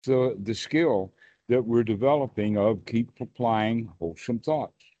the skill that we're developing of keep applying wholesome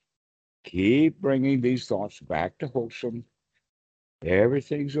thoughts. Keep bringing these thoughts back to wholesome.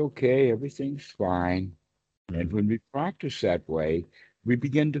 Everything's okay. Everything's fine. And Mm. when we practice that way, we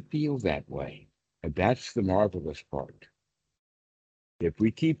begin to feel that way. And that's the marvelous part. If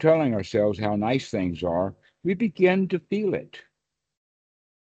we keep telling ourselves how nice things are, we begin to feel it.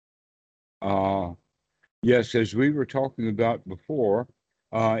 Uh, yes, as we were talking about before,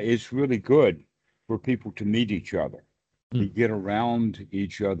 it's really good for people to meet each other, to Mm. get around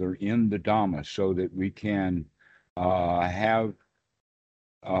each other in the Dhamma so that we can have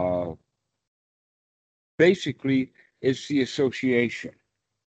uh, basically, it's the association.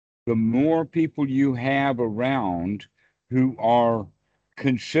 The more people you have around who are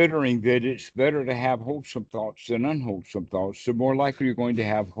considering that it's better to have wholesome thoughts than unwholesome thoughts, the more likely you're going to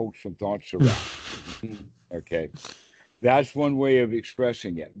have wholesome thoughts around. Okay. That's one way of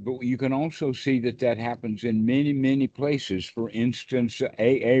expressing it. But you can also see that that happens in many, many places. For instance,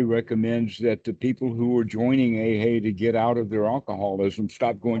 AA recommends that the people who are joining AA to get out of their alcoholism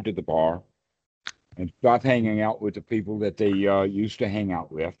stop going to the bar and stop hanging out with the people that they used to hang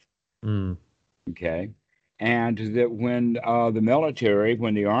out with. Mm. Okay. And that when the military,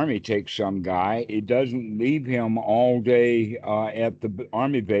 when the army takes some guy, it doesn't leave him all day at the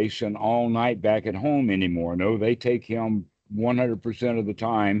army base and all night back at home anymore. No, they take him 100% of the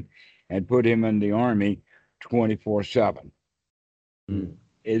time and put him in the army 24/7. Mm.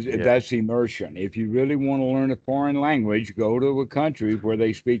 Yeah. That's immersion. If you really want to learn a foreign language, go to a country where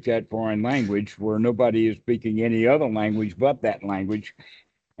they speak that foreign language, where nobody is speaking any other language but that language,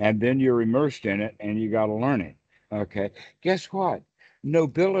 and then you're immersed in it and you got to learn it. Okay. Guess what?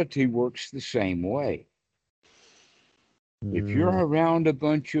 Nobility works the same way. If you're Mm. around a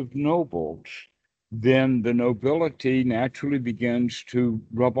bunch of nobles, then the nobility naturally begins to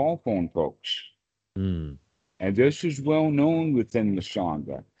rub off on folks. Mm. And this is well known within the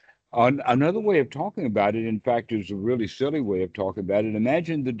Sangha. Another way of talking about it, in fact, is a really silly way of talking about it.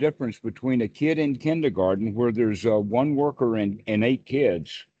 Imagine the difference between a kid in kindergarten where there's one worker and eight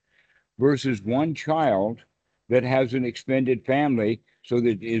kids versus one child that has an extended family, so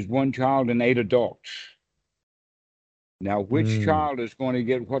that is one child and eight adults. Now, which Mm. child is going to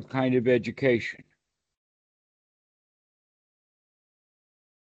get what kind of education?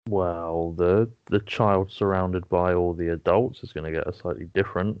 Well, the child surrounded by all the adults is going to get a slightly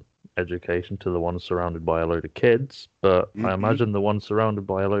different education to the one surrounded by a load of kids, but I Hmm. imagine the one surrounded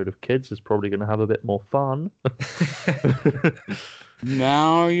by a load of kids is probably going to have a bit more fun.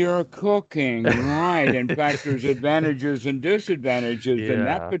 Now you're cooking, right? In fact, there's advantages and disadvantages in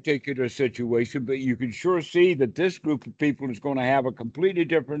that Yeah, particular situation, but you can sure see that this group of people is going to have a completely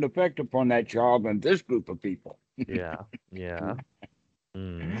different effect upon that child than this group of people. yeah, yeah.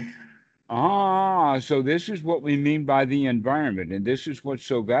 Mm. So this is what we mean by the environment, and this is what's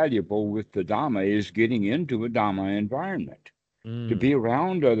so valuable with the Dhamma is getting into a Dhamma environment to be Mm.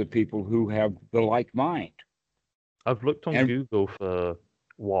 around other people who have the like mind. I've looked on And Google for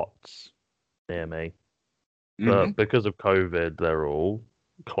what's near me, mhm, but because of COVID, they're all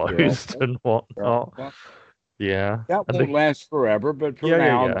they're closed all and whatnot. well, Yeah, that and won't last forever, but for yeah, yeah,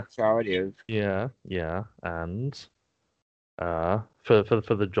 now, yeah, that's how it is. yeah, yeah, and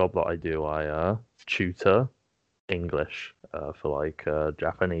for the job that I do, I tutor English for like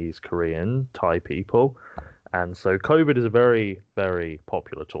Japanese, Korean, Thai people, and so COVID is a very, very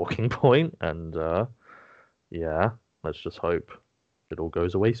popular talking point, and yeah, let's just hope it all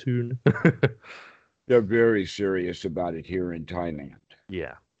goes away soon. They're very serious about it here in Thailand,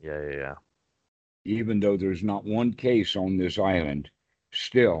 Yeah, yeah, yeah, yeah. even though there's not one case on this island.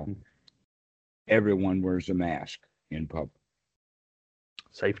 Still, everyone wears a mask in public.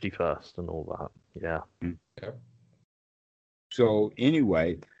 Safety first and all that. Yeah. Mm. Yep. So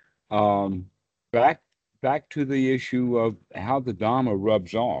anyway, um, back back to the issue of how the Dhamma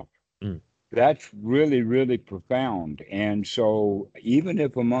rubs off. Mm, That's really, really profound. And so even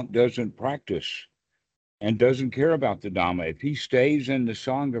if a monk doesn't practice and doesn't care about the Dhamma, if he stays in the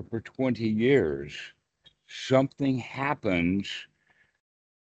Sangha for 20 years, something happens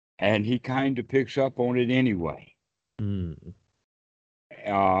and he kind of picks up on it anyway. mm,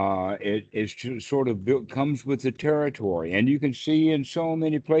 It's just sort of built, comes with the territory. And you can see in so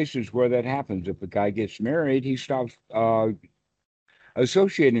many places where that happens. If a guy gets married, he stops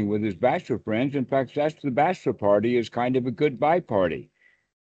associating with his bachelor friends. In fact, that's the bachelor party is kind of a goodbye party.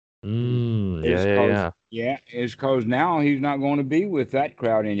 yeah, Is yeah, cause yeah. yeah, is cause now he's not going to be with that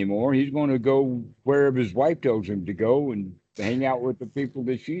crowd anymore. He's going to go wherever his wife tells him to go and hang out with the people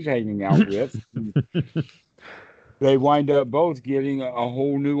that she's hanging out with. they wind up both getting a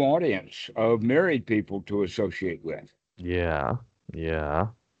whole new audience of married people to associate with. Yeah. Yeah.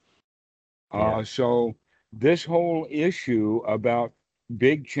 Yeah. So this whole issue about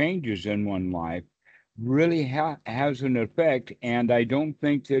big changes in one life really has an effect, and I don't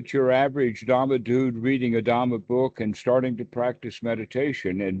think that your average Dhamma dude reading a Dhamma book and starting to practice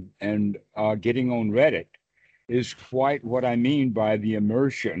meditation and getting on Reddit is quite what I mean by the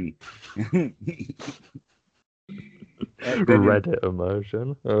immersion. that in, Reddit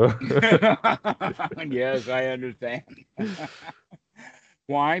immersion. yes, I understand.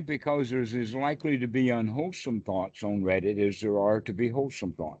 Why? Because there's as likely to be unwholesome thoughts on Reddit as there are to be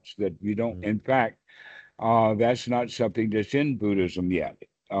wholesome thoughts. That you don't, Mm, in fact, that's not something that's in Buddhism yet.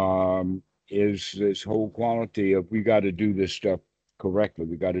 Is this whole quality of we got to do this stuff correctly,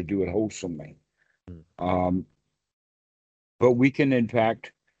 we got to do it wholesomely. mm, Um, but we can, in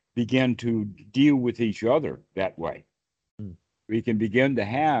fact, begin to deal with each other that way. mm, We can begin to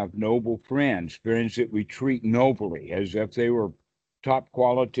have noble friends, friends that we treat nobly, as if they were top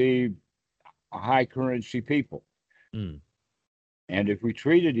quality, high currency people. mm, And if we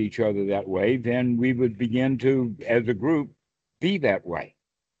treated each other that way, then we would begin to, as a group, be that way.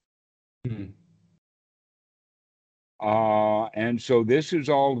 Mhm. And so this is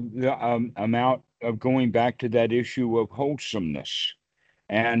all the amount of going back to that issue of wholesomeness.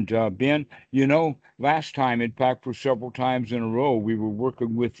 And Ben, last time, in fact, for several times in a row, we were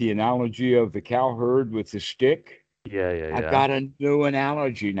working with the analogy of the cowherd with the stick. yeah, yeah, I've yeah. got a new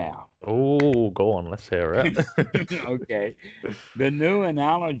analogy now. Oh, go on, let's hear it. Okay. The new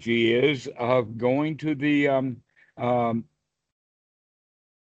analogy is of going to um,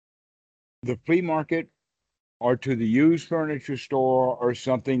 the flea market or to the used furniture store or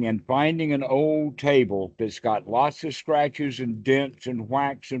something and finding an old table that's got lots of scratches and dents and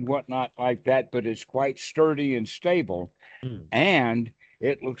whacks and whatnot like that, but it's quite sturdy and stable, Mm, and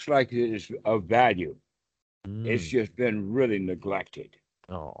it looks like it is of value. It's mm. just been really neglected.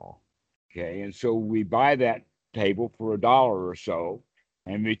 Oh. Okay. And so we buy that table for $1 or so,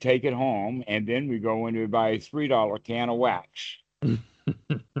 and we take it home, and then we go and we buy a $3 can of wax.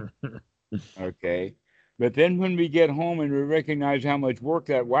 Okay. But then when we get home and we recognize how much work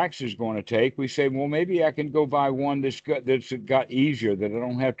that wax is going to take, we say, well, maybe I can go buy one that's got easier, that I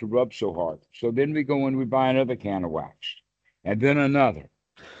don't have to rub so hard. So then we go and we buy another can of wax, and then another.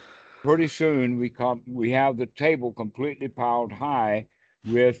 Pretty soon we have the table completely piled high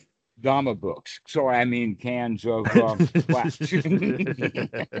with Dhamma books. So I mean cans of wax.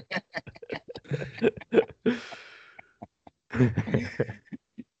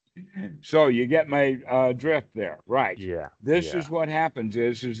 So you get my drift there, right? Yeah, This yeah. is what happens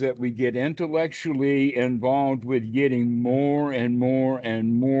is that we get intellectually involved with getting more and more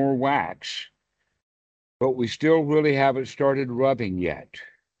and more wax, but we still really haven't started rubbing yet.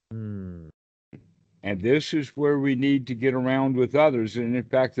 Mm, And this is where we need to get around with others. And in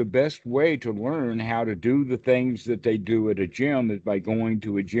fact, the best way to learn how to do the things that they do at a gym is by going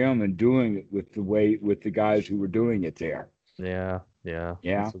to a gym and doing it with the guys who were doing it there. yeah, yeah.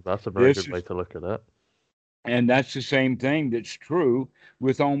 Yeah. That's a very This good way is to look at it. And that's the same thing that's true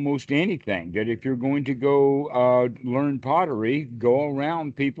with almost anything. That if you're going to go learn pottery, go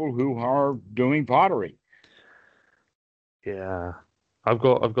around people who are doing pottery. Yeah. I've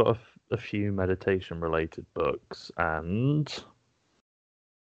got a few meditation related books, and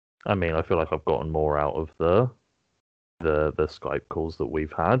I mean I feel like I've gotten more out of the Skype calls that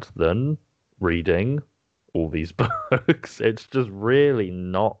we've had than reading all these books. It's just really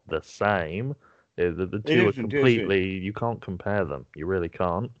not the same. The It two are isn't, is it? completely, you can't compare them. You really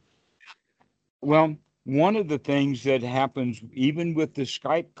can't. Well, one of the things that happens even with the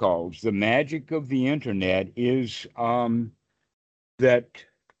Skype calls, the magic of the internet is that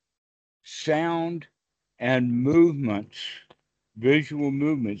sound and movements, visual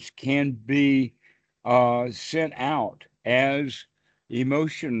movements, can be sent out as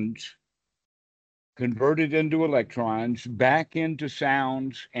emotions converted into electrons back into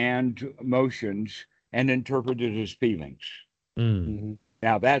sounds and motions and interpreted as feelings. Mm. Mhm.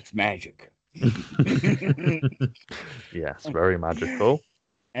 Now that's magic. Yes, very magical.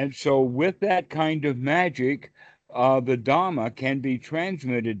 And so, with that kind of magic, the Dhamma can be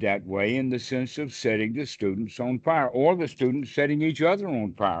transmitted that way in the sense of setting the students on fire, or the students setting each other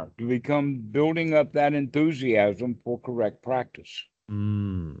on fire to become building up that enthusiasm for correct practice.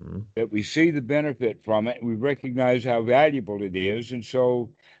 Mm. That we see the benefit from it, we recognize how valuable it is, and so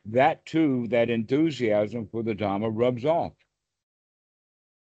that too, that enthusiasm for the Dhamma rubs off.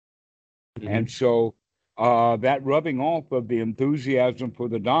 And Mhm. so That rubbing off of the enthusiasm for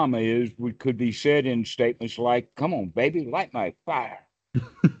the Dhamma could be said in statements like, "Come on, baby, light my fire."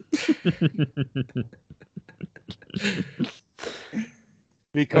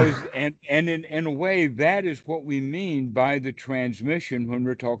 Because and in a way, that is what we mean by the transmission when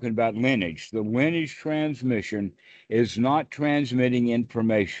we're talking about lineage. The lineage transmission is not transmitting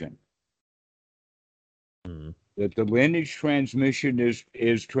information. Mm, That the lineage transmission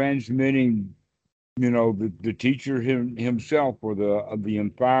is transmitting, the teacher himself, or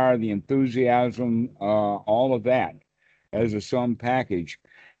the fire, the enthusiasm, all of that as a sum package,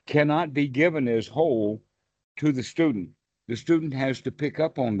 cannot be given as whole to the student. The student has to pick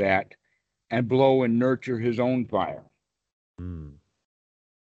up on that and blow and nurture his own fire. mm,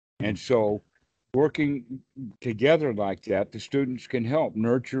 And so, working together like that, the students can help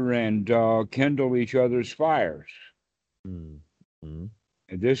nurture and kindle each other's fires. mm, mm,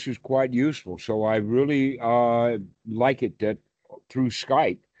 And this is quite useful. So I really like it that through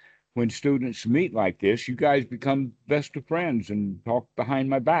Skype, when students meet like this, you guys become best of friends and talk behind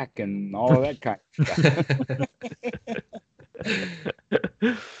my back and all of that kind of stuff.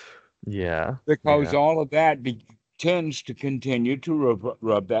 yeah, Because yeah. all of that tends to continue to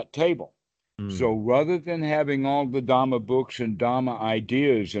rub that table. So Mm, rather than having all the Dhamma books and Dhamma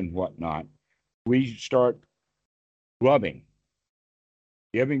ideas and whatnot, we start rubbing,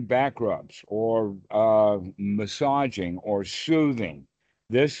 giving back rubs, or massaging or soothing.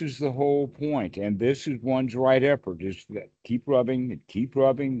 This is the whole point, and this is one's right effort: is that keep rubbing and keep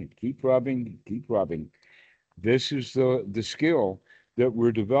rubbing and keep rubbing and keep rubbing. This is the skill that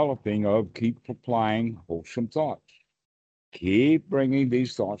we're developing of keep applying wholesome thoughts. Keep bringing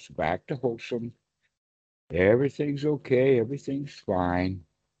these thoughts back to wholesome. Everything's okay. Everything's fine.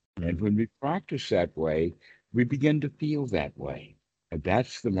 And mm, when we practice that way, we begin to feel that way. And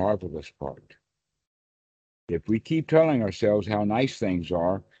that's the marvelous part. If we keep telling ourselves how nice things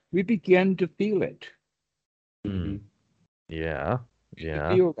are, we begin to feel it. mm. Yeah, To yeah,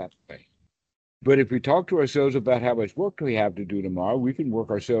 feel that way. But if we talk to ourselves about how much work we have to do tomorrow, we can work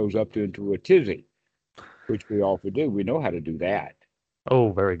ourselves up into a tizzy, which we often do. We know how to do that.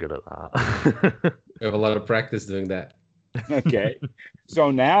 oh, very good at that. We have a lot of practice doing that. Okay.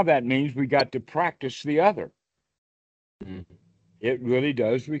 So now that means we got to practice the other. Mm. It really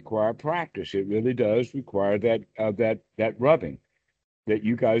does require practice. It really does require that rubbing. That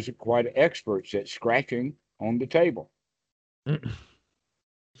you guys are quite experts at scratching on the table.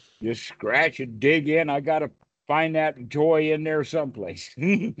 Just scratch and dig in. I got to find that joy in there someplace.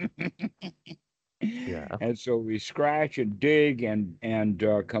 Yeah, And so we scratch and dig and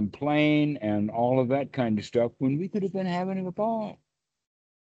complain and all of that kind of stuff when we could have been having a ball.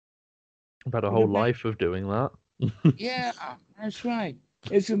 about a Could whole have been, life of doing that. yeah, that's right.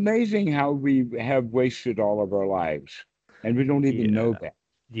 It's amazing how we have wasted all of our lives, and we don't even know Yeah, that.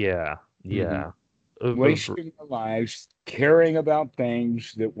 yeah, Mm-hmm. yeah. Of Wasting our lives caring about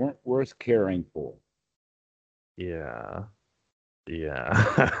things that weren't worth caring for. yeah,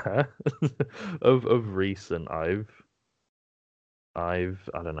 yeah. Of recent, I've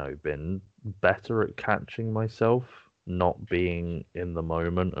I don't know, been better at catching myself, not being in the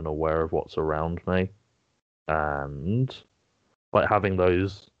moment and aware of what's around me, and like having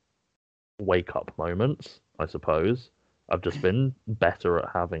those wake up moments, I suppose. I've just been better at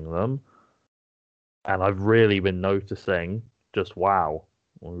having them, and I've really been noticing just wow,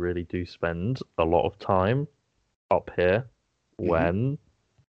 we really do spend a lot of time up here Mhm. when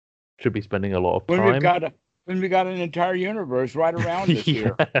should be spending a lot of When we've time. got a when we got an entire universe right around us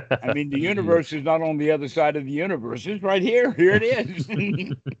here. I Yeah. mean, the Mm-hmm. universe is not on the other side of the universe; it's right here. Here it is.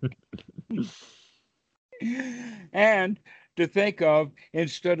 And to think of,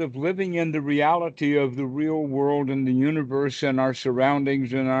 instead of living in the reality of the real world and the universe and our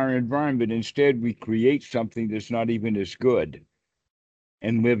surroundings and our environment, instead we create something that's not even as good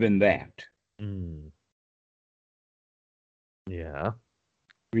and live in that. Mm, yeah.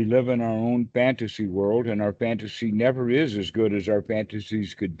 We live in our own fantasy world, and our fantasy never is as good as our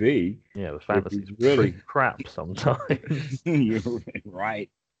fantasies could be Yeah, the if we fantasy's pretty really. crap sometimes. You're right.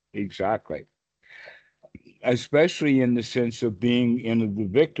 Exactly. Especially in the sense of being in the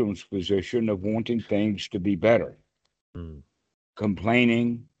victim's position of wanting things to be better, Mm,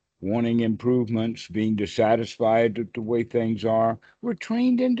 complaining, wanting improvements, being dissatisfied with the way things are. We're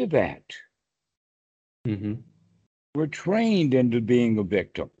trained into that. Mm-hmm. We're trained into being a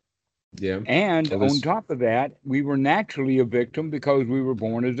victim. Yeah. And All on this. top of that, we were naturally a victim because we were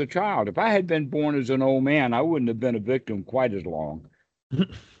born as a child. If I had been born as an old man, I wouldn't have been a victim quite as long.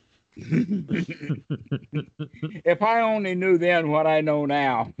 If I only knew then what I know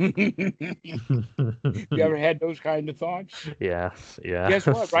now. You ever had those kind of thoughts? Yes, Guess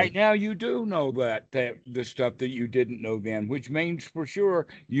what? yes. Right now, you do know that the stuff that you didn't know then, which means for sure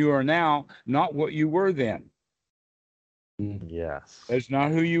you are now not what you were then. Yes. That's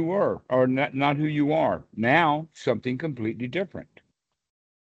not who you were, or not who you are. Now, something completely different.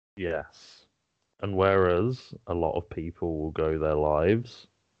 Yes. And whereas a lot of people will go their lives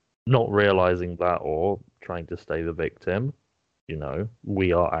not realizing that or trying to stay the victim,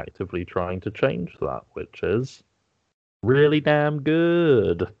 we are actively trying to change that, which is really damn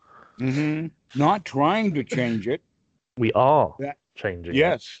good. Not trying to change it. We are That changing it.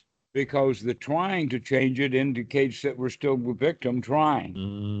 Yes, because the trying to change it indicates that we're still the victim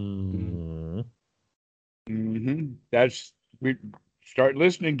trying. Mm. That's we start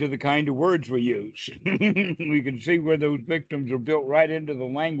listening to the kind of words we use. We can see where those victims are built right into the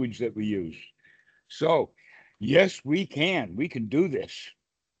language that we use. So, yes, we can. We can do this.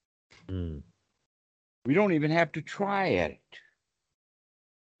 Mm. We don't even have to try at it.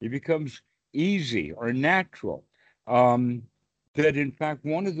 It becomes easy or natural. That in fact,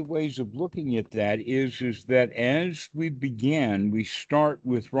 one of the ways of looking at that is that as we begin, we start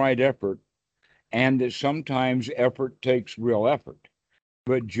with right effort, and that sometimes effort takes real effort.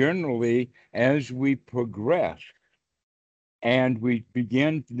 But generally, as we progress and we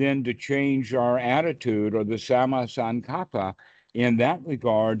begin then to change our attitude or the sama sankappa in that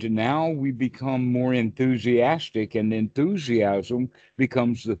regard, now we become more enthusiastic, and enthusiasm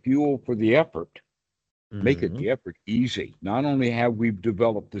becomes the fuel for the effort. Make it Mm. the effort easy. Not only have we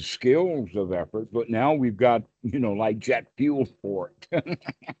developed the skills of effort, but now we've got, like jet fuel for it.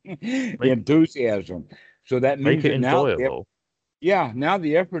 Make Enthusiasm. So that make means it that now enjoyable. yeah, now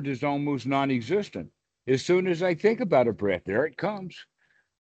the effort is almost non-existent. As soon as I think about a breath, there it comes.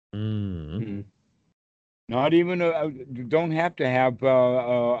 Mm. Not even don't have to have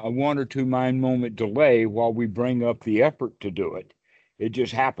a 1 or 2 moment delay while we bring up the effort to do it. It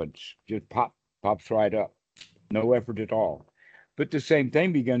just happens, just pops right up. No effort at all. But the same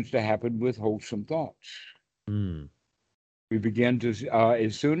thing begins to happen with wholesome thoughts. Mm. We begin to,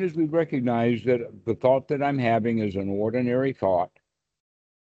 as soon as we recognize that the thought that I'm having is an ordinary thought,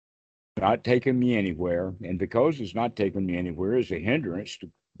 not taking me anywhere. And because it's not taking me anywhere, is a hindrance to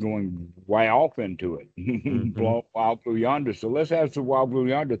going way off into it. Mm-hmm. Blow wild blue yonder. So let's have some wild blue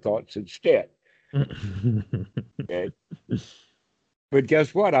yonder thoughts instead. Okay. But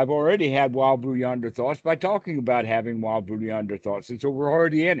guess what? I've already had wild blue yonder thoughts by talking about having wild blue yonder thoughts. And so we're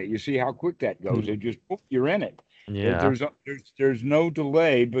already in it. You see how quick that goes. It just, poof, you're in it. Yeah. There's no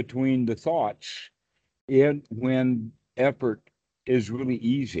delay between the thoughts in when effort is really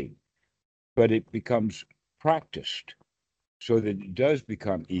easy, but it becomes practiced so that it does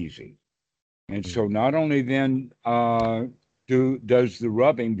become easy. And Mm. so not only then does the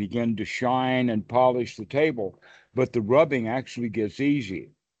rubbing begin to shine and polish the table, but the rubbing actually gets easy.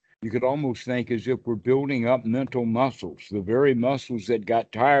 You could almost think as if we're building up mental muscles. The very muscles that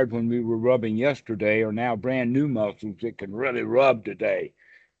got tired when we were rubbing yesterday are now brand new muscles that can really rub today.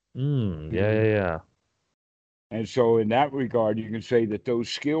 Yeah, yeah, yeah. And so, in that regard, you can say that those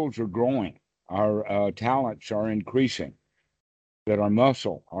skills are growing, our talents are increasing, that our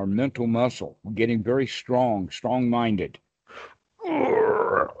muscle, our mental muscle, getting very strong, strong minded.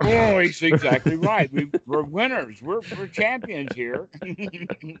 Oh, he's exactly right. We're winners. We're champions here.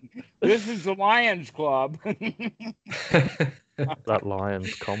 This is the Lions Club. That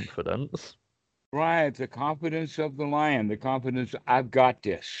lion's confidence. Right, the confidence of the lion, the confidence I've got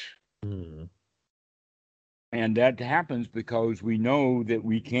this. Mm. And that happens because we know that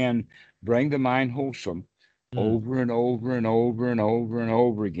we can bring the mind wholesome Mm. over and over and over and over and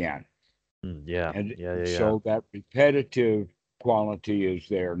over again. Yeah, And yeah, yeah, yeah. so that repetitive quality is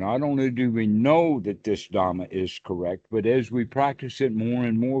there. Not only do we know that this Dhamma is correct, but as we practice it more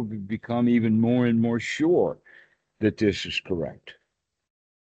and more, we become even more and more sure that this is correct.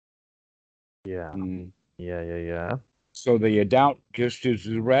 Yeah, Mm. yeah, yeah, yeah. So the doubt just is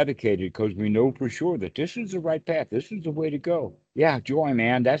eradicated because we know for sure that this is the right path. This is the way to go. Yeah, joy,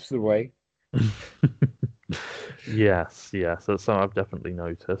 man, that's the way. Yes, yes, that's something I've definitely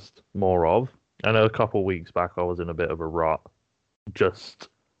noticed more of. I know a couple of weeks back I was in a bit of a rut, just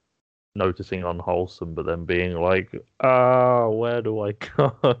noticing unwholesome, but then being like, where do I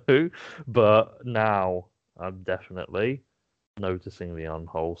go? But now I'm definitely noticing the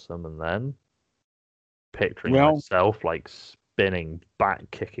unwholesome and then picturing Well, myself like spinning back,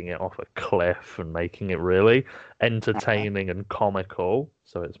 kicking it off a cliff and making it really entertaining and comical.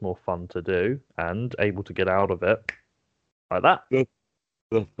 So it's more fun to do and able to get out of it like that. the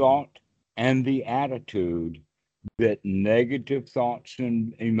the thought and the attitude that negative thoughts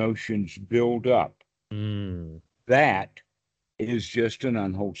and emotions build up, Mm. that is just an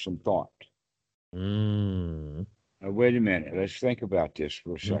unwholesome thought. Mm. Now, wait a minute. Let's think about this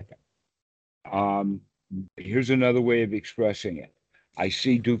for a Mm. second. Um, Here's another way of expressing it. I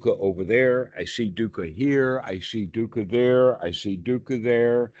see Dukkha over there. I see Dukkha here. I see Dukkha there. I see Dukkha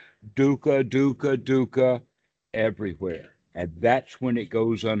there. Dukkha, Dukkha, Dukkha, everywhere. And that's when it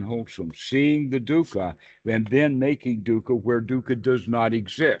goes unwholesome. Seeing the Dukkha and then making Dukkha where Dukkha does not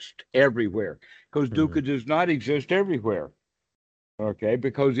exist everywhere. Because Mm. Dukkha does not exist everywhere. Okay,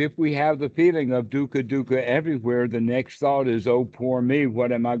 because if we have the feeling of dukkha dukkha everywhere, the next thought is, oh, poor me,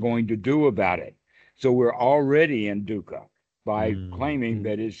 what am I going to do about it? So we're already in dukkha by Mm. claiming Mm.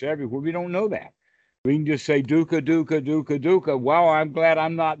 that it's everywhere. We don't know that. We can just say dukkha, dukkha, dukkha, dukkha. Wow, I'm glad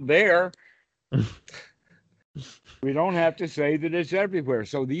I'm not there. We don't have to say that it's everywhere.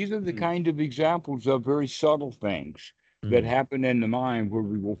 So these are the Mm. kind of examples of very subtle things that Mm. happen in the mind where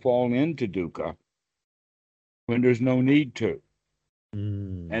we will fall into dukkha when there's no need to.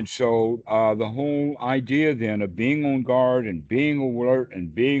 Mm. And so the whole idea then of being on guard and being alert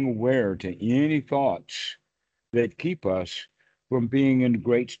and being aware to any thoughts that keep us from being in a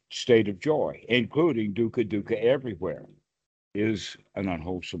great state of joy, including dukkha dukkha everywhere, is an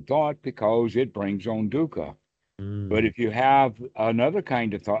unwholesome thought because it brings on dukkha. But Mm. if you have another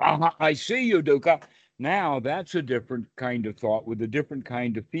kind of thought, I see you, dukkha, now that's a different kind of thought with a different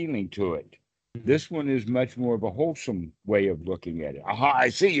kind of feeling to it. Mm. This one is much more of a wholesome way of looking at it. Aha, I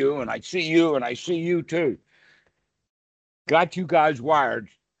see you, and I see you, and I see you too. Got you guys wired.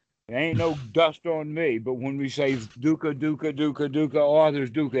 There ain't no dust on me. But when we say dukkha, dukkha, dukkha, dukkha, oh,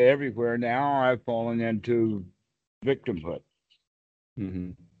 there's dukkha everywhere. Now I've fallen into victimhood.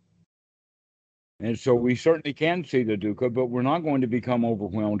 Mhm. And so we certainly can see the dukkha, but we're not going to become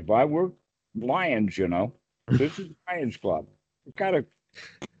overwhelmed by it. We're lions, you know. This is Lions Club. We've got to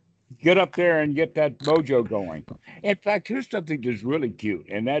get up there and get that mojo going. In fact, here's something that's really cute,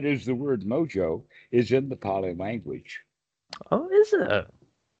 and that is the word mojo is in the Pali language, Oh, is it?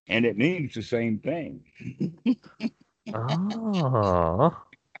 and it means the same thing. Ah.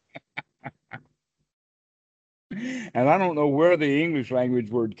 And I don't know where the English language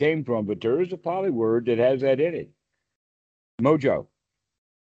word came from, but there is a Pali word that has that in it, mojo.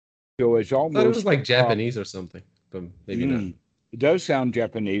 So it's I thought it was almost, like Japanese or something, but maybe not. it does sound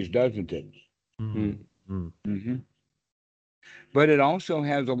Japanese, doesn't it? Mm. Mm. Mm. Hmm. But it also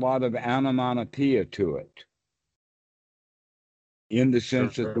has a lot of onomatopoeia to it, in the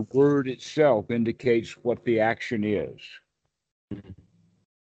sense that Sure. the word itself indicates what the action is. Mhm.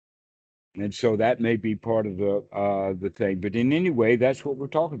 And so that may be part of the thing. But in any way, that's what we're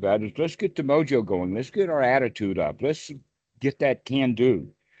talking about is let's get the mojo going. Let's get our attitude up. Let's get that can do.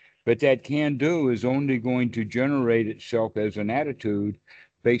 But that can do is only going to generate itself as an attitude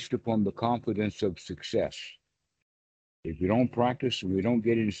based upon the confidence of success. If we don't practice and we don't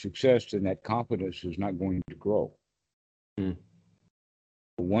get any success, then that confidence is not going to grow. Mm.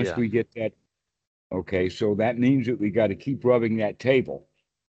 But once Yeah. we get that, okay, so that means that we got to keep rubbing that table,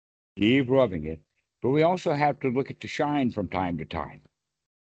 keep rubbing it. But we also have to look at the shine from time to time.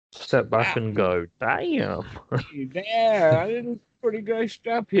 Step back Wow, and go, damn. yeah, this is pretty good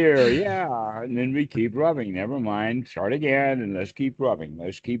stuff here. Yeah. And then we keep rubbing. Never mind. Start again and let's keep rubbing.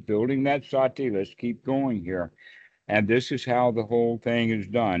 Let's keep building that sati. Let's keep going here. And this is how the whole thing is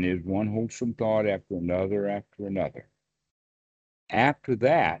done, is one wholesome thought after another after another. After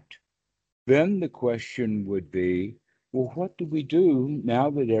that, then the question would be, well, what do we do now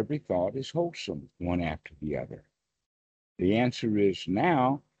that every thought is wholesome, one after the other? The answer is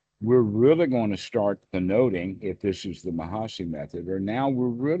now we're really going to start the noting, if this is the Mahasi method, or now we're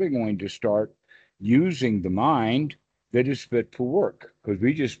really going to start using the mind that is fit for work. Because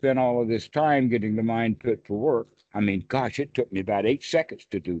we just spent all of this time getting the mind fit for work. I mean, gosh, it took me about 8 seconds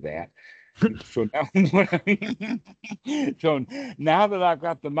to do that. So now, so now that I've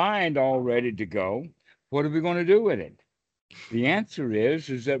got the mind all ready to go, what are we going to do with it? The answer is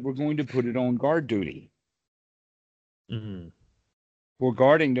that we're going to put it on guard duty. Mm. We're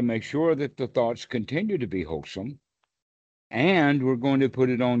guarding to make sure that the thoughts continue to be wholesome. And we're going to put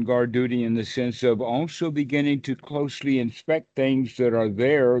it on guard duty in the sense of also beginning to closely inspect things that are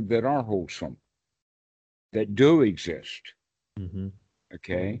there that are wholesome, that do exist. Mm-hmm.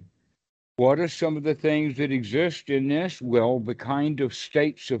 Okay. What are some of the things that exist in this? Well, the kind of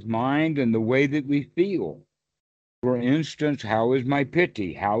states of mind and the way that we feel. For instance, how is my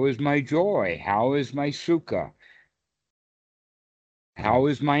piti? How is my joy? How is my sukha? How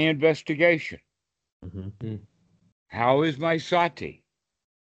is my investigation? Mm-hmm. Mm. How is my sati?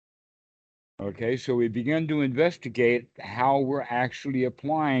 Okay, so we begin to investigate how we're actually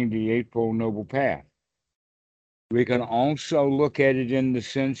applying the Eightfold Noble Path. We can also look at it in the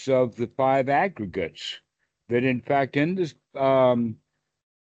sense of the five aggregates. That, in fact, in this Satipatthana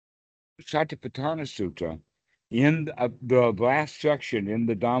Sutta, in the last section in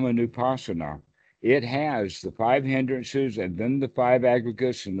the Dhammanupassana, it has the five hindrances and then the five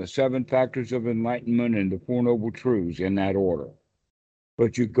aggregates and the seven factors of enlightenment and the Four Noble Truths in that order.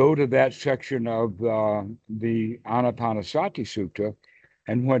 But you go to that section of the Anapanasati Sutta,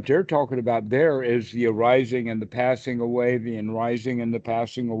 and what they're talking about there is the arising and the passing away, the arising and the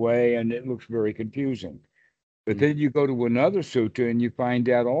passing away, and it looks very confusing. But then you go to another sutta and you find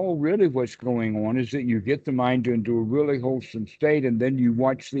out, oh, really what's going on is that you get the mind into a really wholesome state, and then you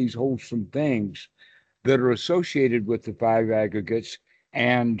watch these wholesome things that are associated with the five aggregates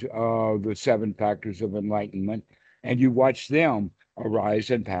and the seven factors of enlightenment, and you watch them arise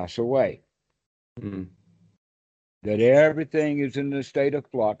and pass away. Mm. That everything is in a state of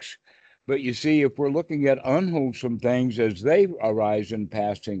flux. But you see, if we're looking at unwholesome things as they arise and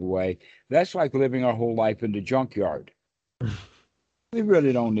passing away, that's like living our whole life in the junkyard. We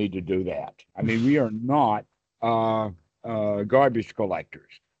really don't need to do that. I mean, we are not garbage collectors.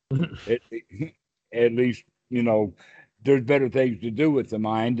 At, at least, you know, there's better things to do with the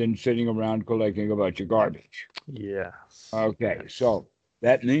mind than sitting around collecting a bunch of garbage. Yes. Okay, Yes. so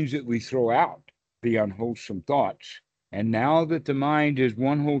that means that we throw out the unwholesome thoughts. And now that the mind is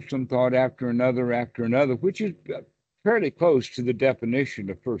one wholesome thought after another, which is fairly close to the definition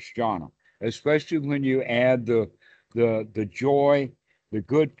of first jhana, especially when you add the joy, the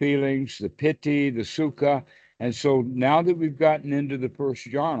good feelings, the piti, the sukha. And so now that we've gotten into the first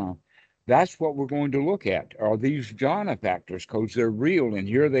jhana, that's what we're going to look at, are these jhana factors, because they're real, and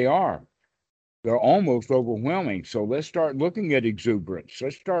here they are. They're almost overwhelming. So let's start looking at exuberance.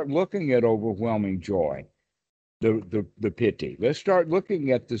 Let's start looking at overwhelming joy, the piti. Let's start looking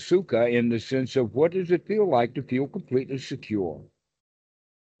at the sukha in the sense of what does it feel like to feel completely secure?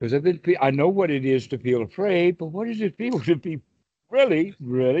 Because I know what it is to feel afraid, but what does it feel to be really,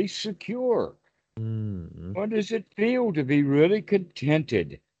 really secure? Mm. What does it feel to be really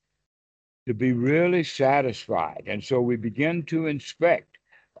contented, to be really satisfied? And so we begin to inspect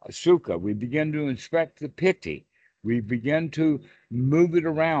sukha, we begin to inspect the piti. We begin to move it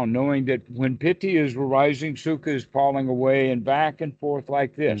around, knowing that when piti is rising, sukha is falling away, and back and forth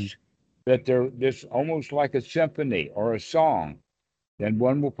like this, that they're this almost like a symphony or a song. Then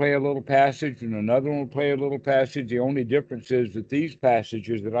one will play a little passage and another one will play a little passage. The only difference is that these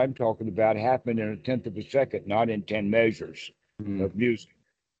passages that I'm talking about happen in a tenth of a second, not in 10 measures of music.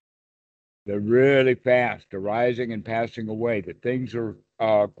 They're really fast, arising and passing away. The things are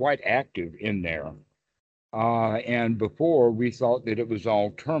quite active in there. And before we thought that it was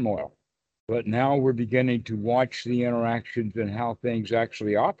all turmoil. But now we're beginning to watch the interactions and how things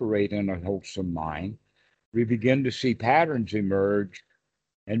actually operate in a wholesome mind. We begin to see patterns emerge,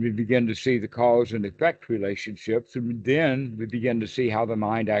 and we begin to see the cause and effect relationships. And then we begin to see how the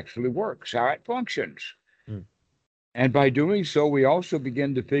mind actually works, how it functions. Mm. And by doing so, we also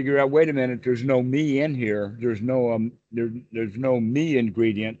begin to figure out, wait a minute, there's no me in here. There's no me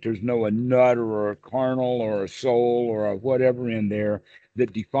ingredient. There's no a nut or a kernel or a soul or a whatever in there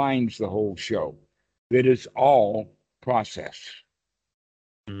that defines the whole show. It is all process.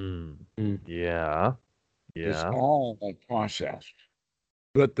 Mm. Mm. Yeah. It's Yeah. all process.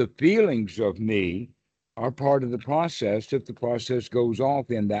 But the feelings of me are part of the process if the process goes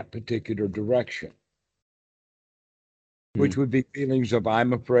off in that particular direction, which would be feelings of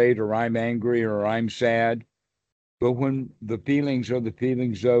I'm afraid or I'm angry or I'm sad. But when the feelings are the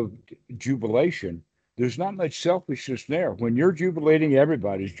feelings of jubilation, there's not much selfishness there. When you're jubilating,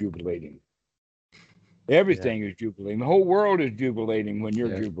 everybody's jubilating. Everything is jubilating. The whole world is jubilating when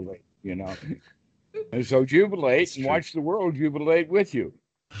you're jubilating, you know. And so jubilate and watch the world jubilate with you.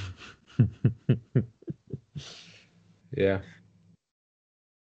 Yeah.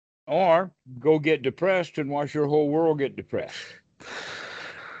 Or go get depressed and watch your whole world get depressed.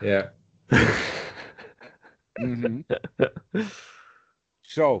 Yeah. Mm-hmm.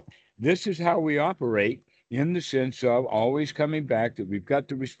 So this is how we operate, in the sense of always coming back, that we've got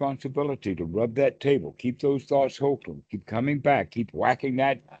the responsibility to rub that table, keep those thoughts wholesome, keep coming back, keep whacking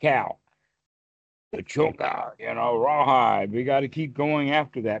that cow, the choker, you know, rawhide. We got to keep going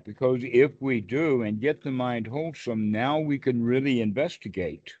after that, because if we do and get the mind wholesome, now we can really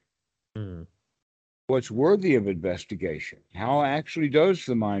investigate Mm. what's worthy of investigation. How actually does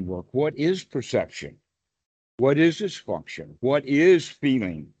the mind work? What is perception? What is its function? What is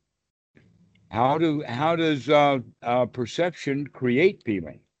feeling? How does perception create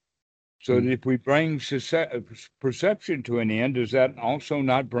feeling? So that Mm. if we bring perception to an end, does that also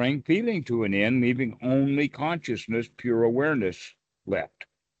not bring feeling to an end, leaving only consciousness, pure awareness left?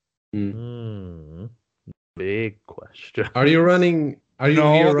 Mm. Hmm. Big question. Are you running? Are you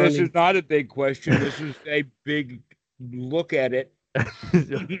here No, this is running? not a big question. This is a big look at it,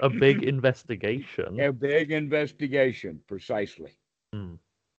 A big investigation. a big investigation, precisely. Hmm.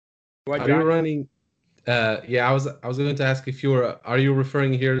 What, Are you Johnny? running? Yeah, I was going to ask if are you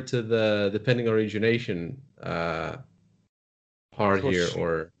referring here to the depending origination part here, Pre-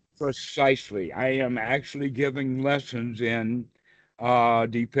 or Precisely. I am actually giving lessons in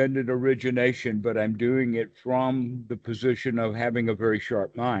dependent origination, but I'm doing it from the position of having a very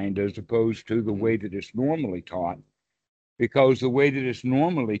sharp mind as opposed to the way Mhm. that it's normally taught. Because the way that it's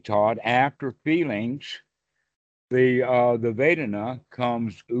normally taught, after feelings, the Vedana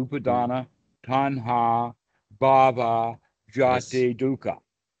comes Mm. upadana, tanha, bhava, Yes, jati, dukkha.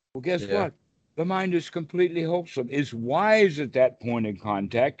 Well, guess yeah, what? The mind is completely wholesome. It's wise at that point in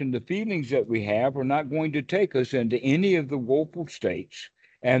contact, and the feelings that we have are not going to take us into any of the woeful states,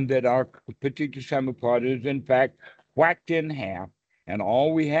 and that our particular samappada is, in fact, whacked in half, and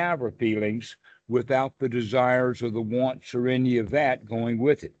all we have are feelings without the desires or the wants or any of that going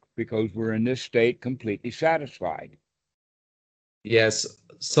with it, because we're in this state completely satisfied. yes.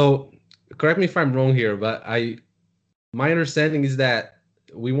 So correct me if I'm wrong here, but I my understanding is that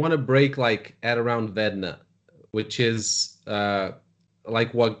we want to break like at around Vedna, which is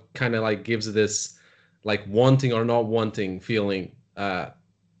like what kind of like gives this like wanting or not wanting feeling. Am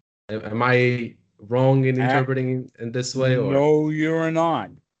I wrong in Ah, interpreting in this way, or? no, you're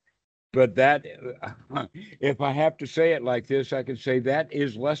not. But that, if I have to say it like this, I can say that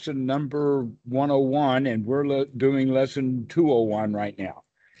is lesson number 101, and we're doing lesson 201 right now.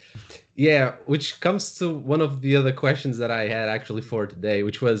 Yeah, which comes to one of the other questions that I had actually for today,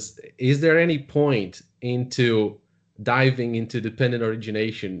 which was, is there any point into diving into dependent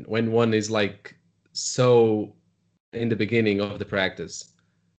origination when one is like so in the beginning of the practice?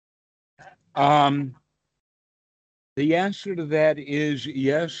 Um, the answer to that is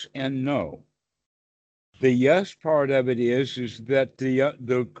yes and no. The yes part of it is that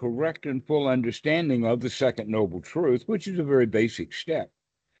the correct and full understanding of the second noble truth, which is a very basic step,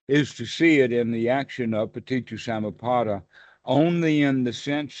 is to see it in the action of Paticca Samuppada only in the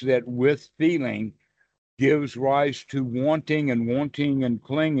sense that with feeling gives rise to wanting, and wanting and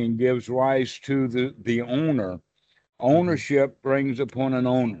clinging gives rise to the owner. Hmm. Ownership brings upon an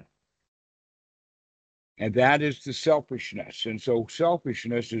owner, and that is the selfishness. And so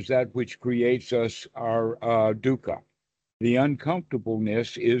selfishness is that which creates us our dukkha. The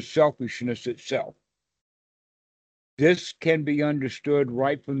uncomfortableness is selfishness itself. This can be understood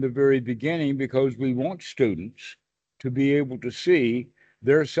right from the very beginning because we want students to be able to see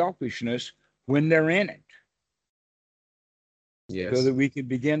their selfishness when they're in it, so that Yes. we can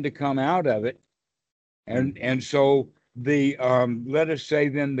begin to come out of it. Mm. And so the let us say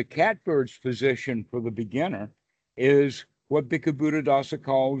then the catbird's position for the beginner is what Bhikkhu Buddhadasa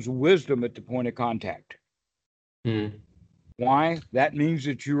calls wisdom at the point of contact. Mm. Why? That means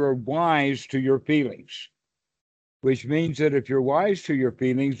that you are wise to your feelings, which means that if you're wise to your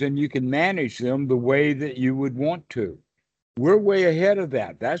feelings, then you can manage them the way that you would want to. We're way ahead of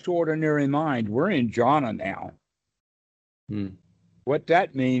that. That's ordinary mind. We're in jhana now. Mm. What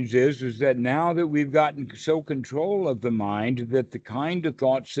that means is that now that we've gotten so control of the mind that the kind of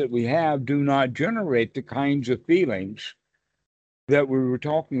thoughts that we have do not generate the kinds of feelings that we were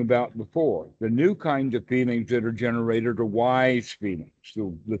talking about before. The new kinds of feelings that are generated are wise feelings,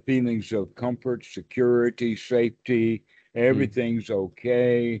 the feelings of comfort, security, safety, Mm. everything's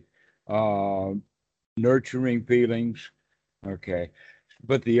okay, uh, nurturing feelings. Okay.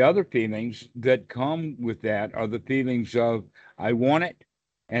 But the other feelings that come with that are the feelings of, I want it,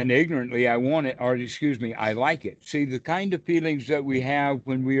 and ignorantly, I want it, or excuse me, I like it. See, the kind of feelings that we have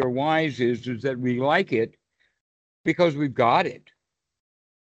when we are wise is that we like it because we've got it,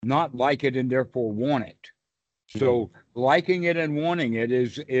 not like it and therefore want it. Mm. So liking it and wanting it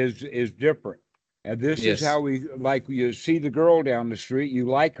is different. And this is Yes. how we like, you see the girl down the street, you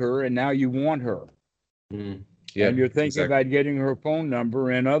like her, and now you want her. Mm. And Yeah, you're thinking exactly. about getting her phone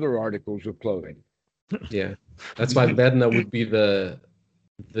number and other articles of clothing. Yeah. That's why Vedna would be the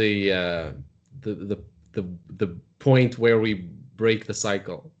uh the the the point where we break the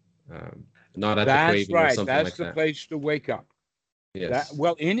cycle. Um, Not at the That's craving or right. something That's like the that. place to wake up. That, Yes.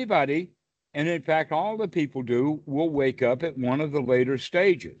 well, anybody, and in fact, all the people do, will wake up at one of the later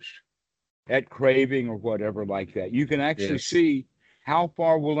stages, at craving or whatever like that. You can actually Yes. see how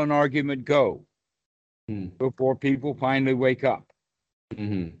far will an argument go Mm. before people finally wake up.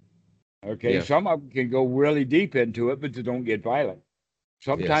 Hmm. Okay, Yeah. some of them can go really deep into it, but they don't get violent.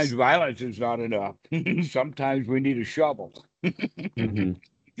 Sometimes Yes. violence is not enough. Sometimes we need a shovel. Mm-hmm.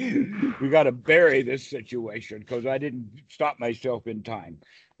 We got to bury this situation because I didn't stop myself in time,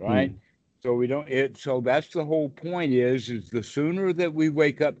 right? Mm. So we don't it. So that's the whole point. Is the sooner that we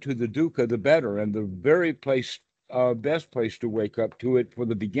wake up to the dukkha, the better. And the very best place to wake up to it for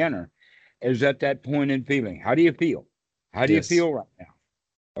the beginner is at that point in feeling. How do you feel? How do you Yes. feel right now?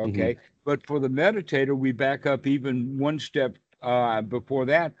 Mm-hmm. Okay. But for the meditator, we back up even one step before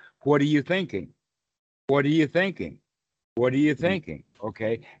that. What are you thinking? What are you thinking? What are you Mm-hmm. thinking?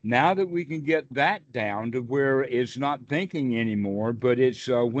 Okay. Now that we can get that down to where it's not thinking anymore, but it's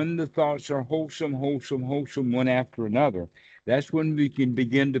when the thoughts are wholesome, wholesome, wholesome, one after another, that's when we can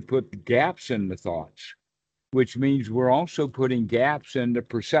begin to put gaps in the thoughts, which means we're also putting gaps in the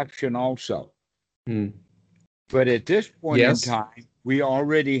perception also. Mm. But at this point in Yes. time, we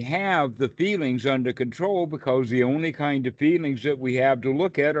already have the feelings under control because the only kind of feelings that we have to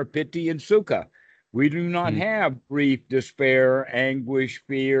look at are piti and sukha. We do not Mm. have grief, despair, anguish,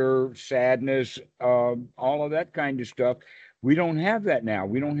 fear, sadness, all of that kind of stuff. We don't have that now.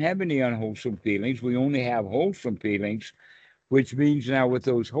 We don't have any unwholesome feelings. We only have wholesome feelings, which means now with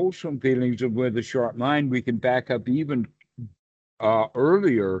those wholesome feelings and with a sharp mind, we can back up even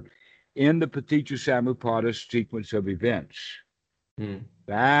earlier in the Paticca Samuppada sequence of events. Mm.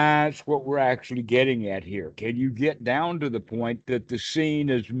 That's what we're actually getting at here. Can you get down to the point that the scene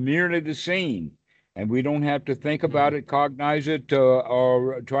is merely the scene? And we don't have to think Mm-hmm. about it, cognize it,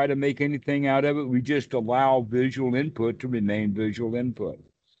 or try to make anything out of it. We just allow visual input to remain visual input.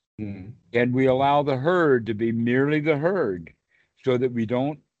 Mm. And we allow the herd to be merely the herd so that we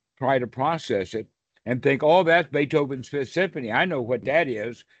don't try to process it and think, oh, that's Beethoven's Fifth Symphony. I know what that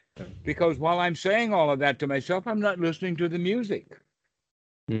is. Because while I'm saying all of that to myself, I'm not listening to the music.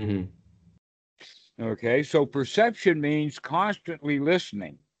 Mm-hmm. Okay, so perception means constantly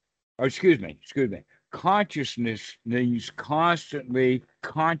listening. Or excuse me. Consciousness means constantly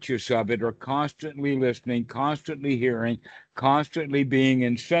conscious of it or constantly listening, constantly hearing, constantly being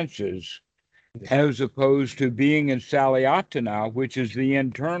in senses, as opposed to being in Salayatana, which is the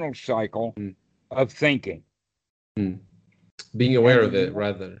internal cycle Mm. of thinking. Mm. Being aware And of it, the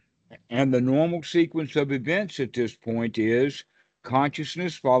rather. And the normal sequence of events at this point is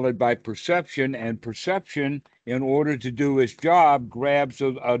consciousness followed by perception, and perception, in order to do its job, grabs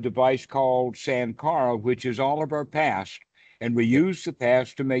a device called Sankara, which is all of our past, and we Yep. use the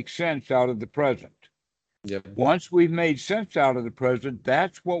past to make sense out of the present. Yep. Once we've made sense out of the present,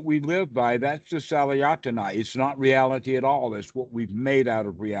 that's what we live by. That's the Salayatana. It's not reality at all. It's what we've made out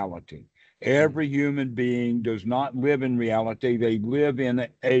of reality. Mm. Every human being does not live in reality. They live in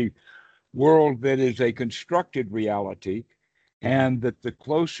a world that is a constructed reality, Mm-hmm. and that the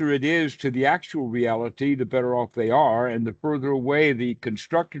closer it is to the actual reality, the better off they are. And the further away the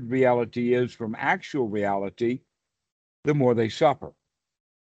constructed reality is from actual reality, the more they suffer.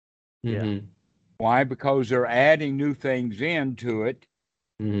 Yeah. Mm-hmm. Why? Because they're adding new things into it.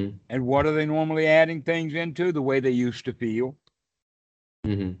 Mm-hmm. And what are they normally adding things into? The way they used to feel.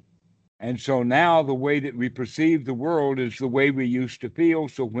 Mm-hmm. And so now the way that we perceive the world is the way we used to feel.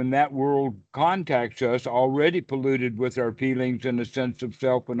 So when that world contacts us, already polluted with our feelings and a sense of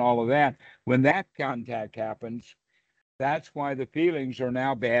self and all of that, when that contact happens, that's why the feelings are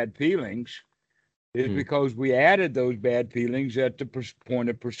now bad feelings, is Mm. because we added those bad feelings at the point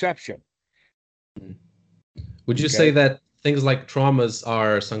of perception. Mm. Would you say Okay. that things like traumas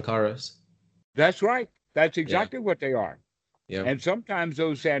are sankharas? That's right. That's Yeah. exactly what they are. Yeah. And sometimes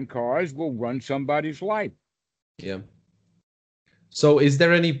those sankaras will run somebody's life. Yeah. So is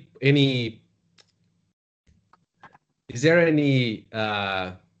there any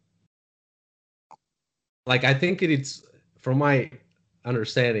like I think it is from my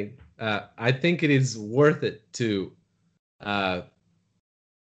understanding, I think it is worth it uh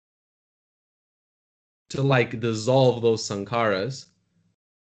to like dissolve those sankharas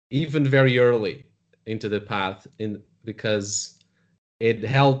even very early into the path in because it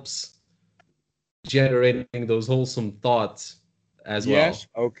helps generating those wholesome thoughts as Yes,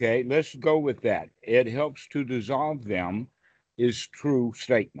 well. okay, let's go with that. It helps to dissolve them is true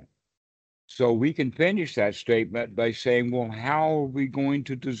statement. So we can finish that statement by saying, well, how are we going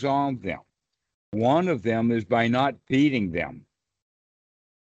to dissolve them? One of them is by not feeding them.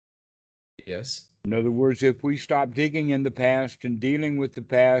 Yes. In other words, if we stop digging in the past and dealing with the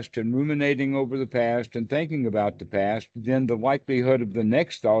past and ruminating over the past and thinking about the past, then the likelihood of the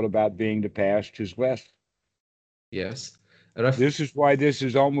next thought about being the past is less. Yes. And I This is why this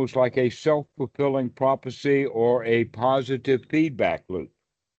is almost like a self fulfilling prophecy or a positive feedback loop.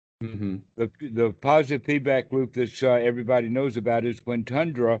 Mm-hmm. The positive feedback loop that everybody knows about is when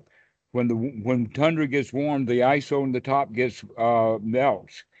tundra gets warm, the ice on the top gets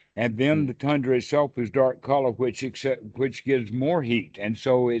melts, and then the tundra itself is dark color, which gives more heat, and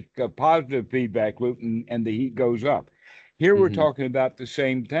so it's a positive feedback loop, and the heat goes up. Here we're Mm-hmm. talking about the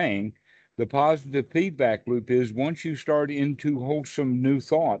same thing. The positive feedback loop is once you start into wholesome new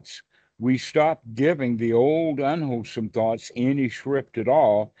thoughts, we stop giving the old unwholesome thoughts any shrift at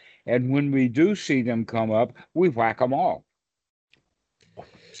all, and when we do see them come up, we whack them off.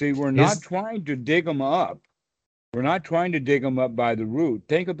 See, we're not Is trying to dig them up. We're not trying to dig them up by the root.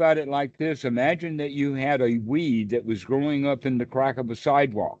 Think about it like this. Imagine that you had a weed that was growing up in the crack of a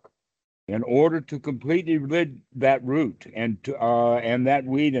sidewalk. In order to completely rid that root and that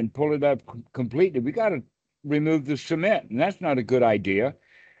weed and pull it up completely, we got to remove the cement, and that's not a good idea.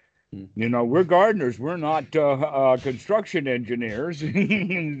 Mm. You know, we're gardeners. We're not construction engineers.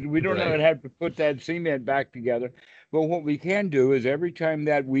 We don't know right. how to put that cement back together. But what we can do is every time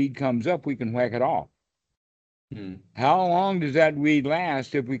that weed comes up, we can whack it off. Mm. How long does that weed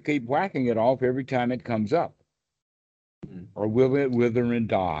last if we keep whacking it off every time it comes up? Mm. Or will it wither and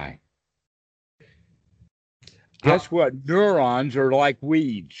die? How? Guess what? Neurons are like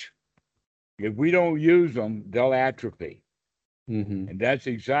weeds. If we don't use them, they'll atrophy. Mm-hmm. And that's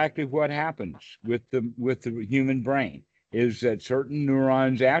exactly what happens with the human brain, is that certain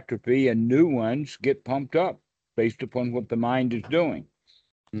neurons atrophy and new ones get pumped up based upon what the mind is doing.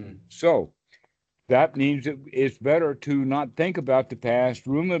 Mm. So that means that it's better to not think about the past,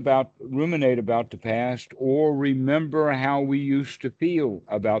 ruminate about the past, or remember how we used to feel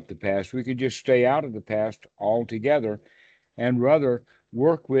about the past. We could just stay out of the past altogether and rather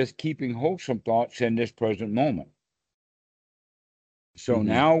work with keeping wholesome thoughts in this present moment. So Mm-hmm.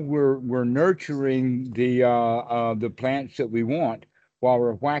 now we're nurturing the plants that we want while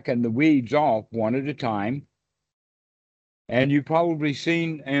we're whacking the weeds off one at a time. And you've probably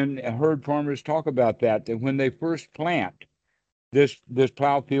seen and heard farmers talk about that when they first plant this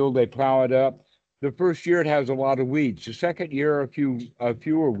plow field, they plow it up. The first year it has a lot of weeds. The second year a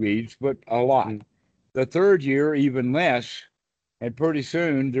fewer weeds, but a lot. Mm. The third year even less, and pretty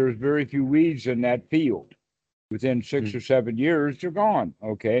soon there's very few weeds in that field. Within six Mm. or 7 years, they're gone.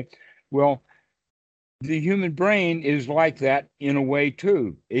 Okay. Well, the human brain is like that in a way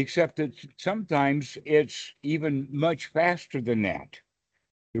too, except that sometimes it's even much faster than that.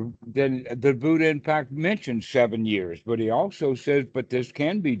 Then the Buddha, in fact, mentions 7 years, but he also says, but this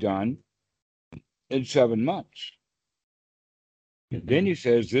can be done in 7 months. And then Mm-hmm. he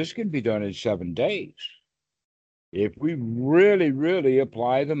says, this can be done in 7 days. If we really, really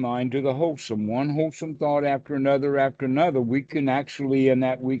apply the mind to the wholesome, one wholesome thought after another, we can actually, in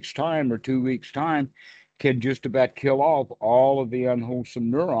that week's time or 2 weeks' time, can just about kill off all of the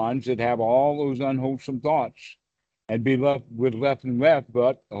unwholesome neurons that have all those unwholesome thoughts and be left with left and left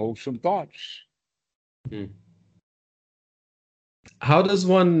but wholesome thoughts. Mm. How does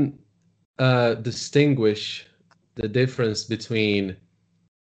one distinguish the difference between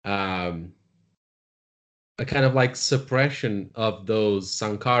um, a kind of like suppression of those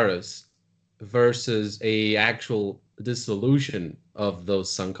sankharas versus a actual dissolution of those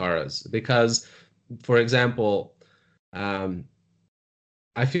sankharas? Because, for example, um,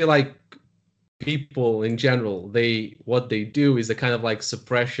 I feel like people in general, they what they do is a kind of like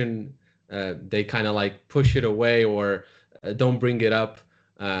suppression. They kind of like push it away or don't bring it up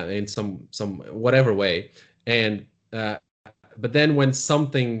in some whatever way. And but then when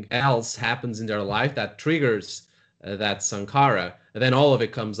something else happens in their life that triggers that sankhara, then all of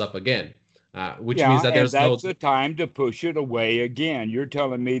it comes up again, which means Yeah, that and there's no. that's the time to push it away again. You're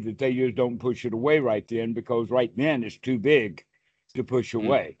telling me that they just don't push it away right then because right then it's too big to push Mm.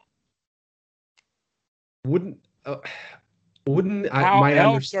 away. Wouldn't wouldn't I How my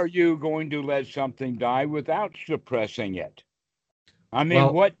else are understand? you going to let something die without suppressing it? I mean,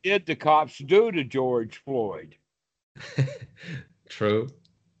 Well, what did the cops do to George Floyd? true.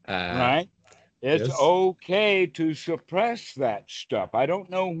 Uh, Right? It's yes. okay to suppress that stuff. I don't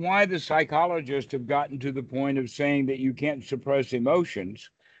know why the psychologists have gotten to the point of saying that you can't suppress emotions.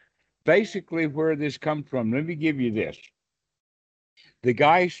 Basically, where this comes from, let me give you this. The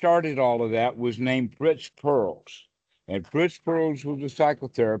guy who started all of that was named Fritz Perls. And Fritz Perls was a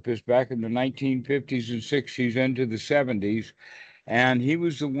psychotherapist back in the 1950s and 60s into the 70s. And he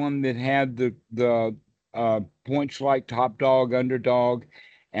was the one that had the points like top dog, underdog,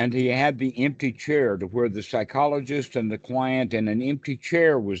 and he had the empty chair to where the psychologist and the client and an empty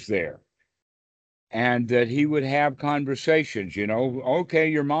chair was there. And that he would have conversations, okay,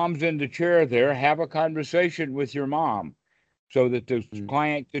 your mom's in the chair there, have a conversation with your mom. so that the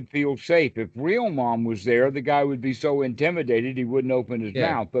client could feel safe. If real mom was there, the guy would be so intimidated he wouldn't open his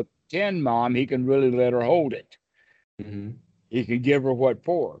mouth. But pretend mom, he can really let her hold it. He can give her what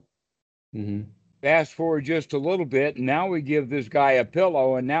for. Fast forward just a little bit, and now we give this guy a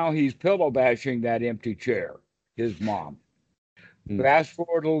pillow, and now he's pillow bashing that empty chair, his mom. Fast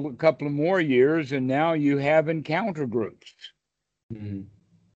forward a couple of more years, and now you have encounter groups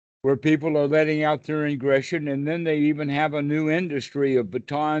where people are letting out their aggression, and then they even have a new industry of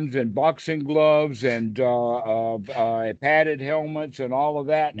batons and boxing gloves and padded helmets and all of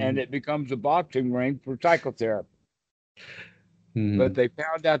that, and it becomes a boxing ring for psychotherapy. But they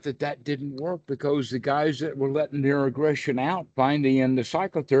found out that that didn't work because the guys that were letting their aggression out finally in the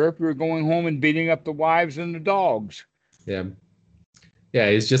psychotherapy were going home and beating up the wives and the dogs. Yeah,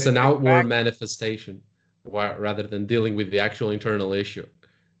 it's just an outward manifestation rather than dealing with the actual internal issue.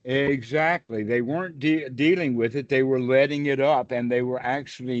 Exactly. They weren't dealing with it. They were letting it up, and they were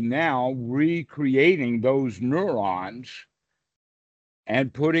actually now recreating those neurons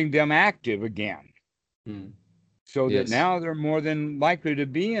and putting them active again. So that now they're more than likely to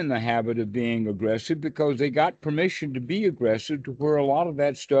be in the habit of being aggressive because they got permission to be aggressive to where a lot of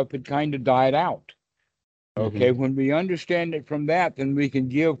that stuff had kind of died out. Okay, when we understand it from that, then we can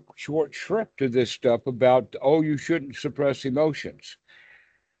give short shrift to this stuff about, oh, you shouldn't suppress emotions.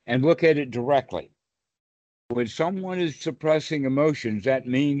 And look at it directly. When someone is suppressing emotions, that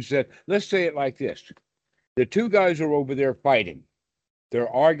means that, let's say it like this. The two guys are over there fighting. They're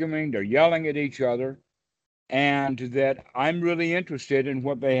arguing, they're yelling at each other, and that I'm really interested in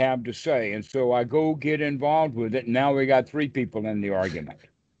what they have to say. And so I go get involved with it, and now we got three people in the argument.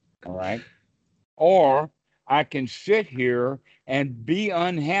 All right? Or I can sit here and be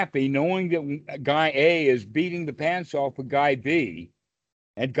unhappy knowing that guy A is beating the pants off of guy B.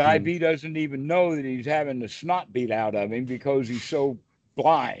 And guy B doesn't even know that he's having the snot beat out of him because he's so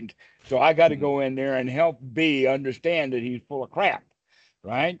blind. So I got to go in there and help B understand that he's full of crap,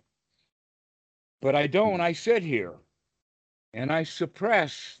 right? But I don't. I sit here and I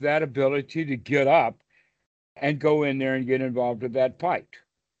suppress that ability to get up and go in there and get involved with that fight.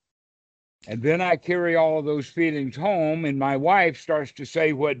 And then I carry all of those feelings home, and my wife starts to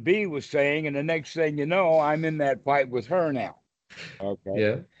say what B was saying, and the next thing you know, I'm in that fight with her now. Okay.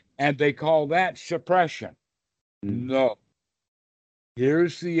 Yeah. And they call that suppression. No.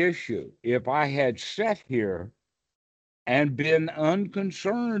 Here's the issue. If I had sat here and been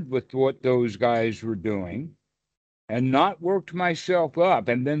unconcerned with what those guys were doing and not worked myself up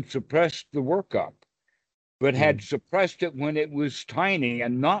and then suppressed the work up, but had suppressed it when it was tiny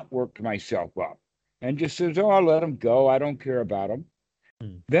and not worked myself up and just says, oh, I'll let them go. I don't care about them.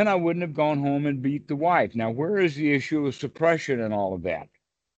 Then I wouldn't have gone home and beat the wife. Now, where is the issue of suppression and all of that?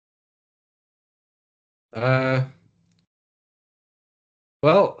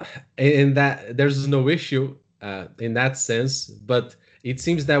 Well, in that there's no issue in that sense, but it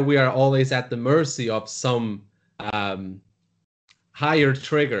seems that we are always at the mercy of some higher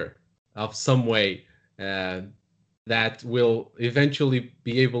trigger of some way that will eventually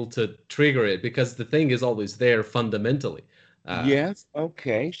be able to trigger it, because the thing is always there fundamentally. Yes.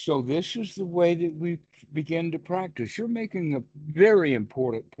 Okay. So this is the way that we begin to practice. You're making a very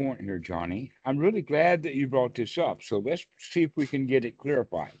important point here, Johnny. I'm really glad that you brought this up. So let's see if we can get it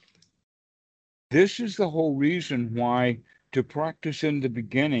clarified. This is the whole reason why to practice in the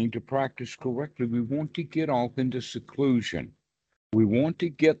beginning, to practice correctly, we want to get off into seclusion. We want to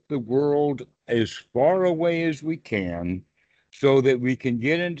get the world as far away as we can so that we can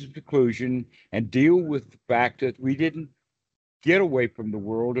get into seclusion and deal with the fact that we didn't get away from the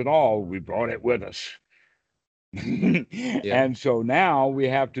world at all. We brought it with us. And so now we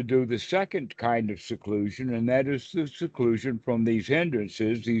have to do the second kind of seclusion, and that is the seclusion from these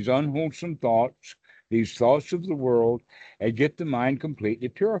hindrances, these unwholesome thoughts, these thoughts of the world, and get the mind completely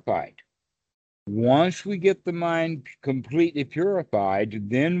purified. Once we get the mind completely purified,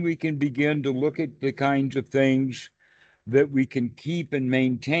 then we can begin to look at the kinds of things that we can keep and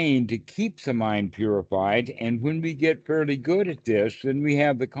maintain to keep the mind purified. And when we get fairly good at this, then we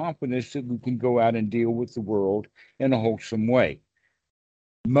have the confidence that we can go out and deal with the world in a wholesome way.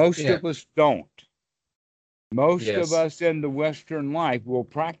 Most of us don't. Most of us in the Western life will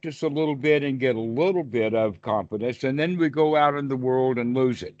practice a little bit and get a little bit of confidence, and then we go out in the world and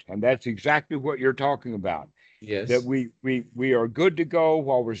lose it. And that's exactly what you're talking about. Yes. That we are good to go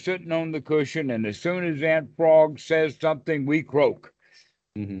while we're sitting on the cushion, and as soon as Aunt Frog says something, we croak.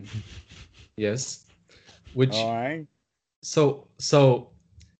 Yes. Which. All right. So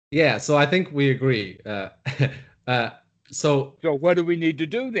yeah. So I think we agree. So what do we need to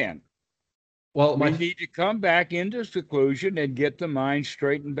do then? Well, We need to come back into seclusion and get the mind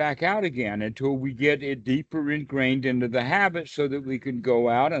straightened back out again until we get it deeper ingrained into the habit so that we can go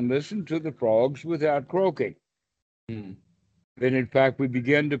out and listen to the frogs without croaking. Hmm. Then, in fact, we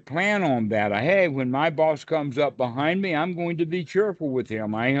begin to plan on that. Hey, when my boss comes up behind me, I'm going to be cheerful with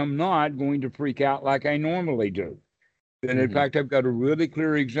him. I am not going to freak out like I normally do. And in fact, I've got a really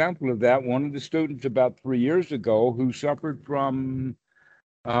clear example of that. One of the students about 3 years ago who suffered from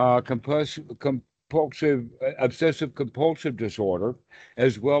obsessive compulsive disorder,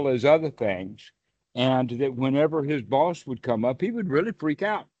 as well as other things. And that whenever his boss would come up, he would really freak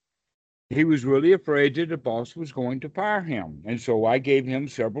out. He was really afraid that the boss was going to fire him. And so I gave him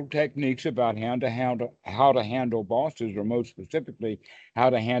several techniques about how to handle bosses, or most specifically, how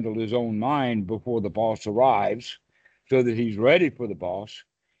to handle his own mind before the boss arrives so that he's ready for the boss.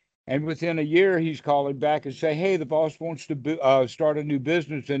 And within a year, he's calling back and say, "Hey, the boss wants to start a new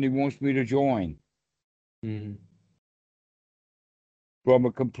business and he wants me to join." Hmm. From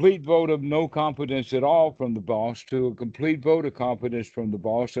a complete vote of no confidence at all from the boss to a complete vote of confidence from the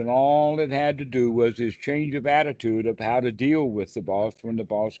boss. And all it had to do was his change of attitude of how to deal with the boss when the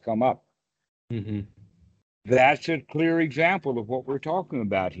boss come up. Hmm. That's a clear example of what we're talking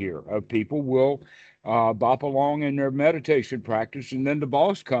about here. Of people will bop along in their meditation practice, and then the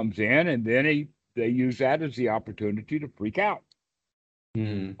boss comes in, and then they use that as the opportunity to freak out.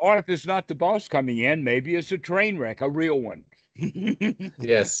 Hmm. Or if it's not the boss coming in, maybe it's a train wreck, a real one.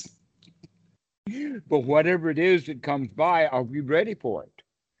 Yes. But whatever it is that comes by, are we ready for it?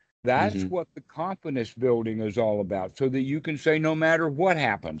 That's Hmm. what the confidence building is all about, so that you can say, no matter what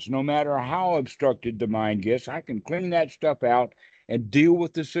happens, no matter how obstructed the mind gets, I can clean that stuff out and deal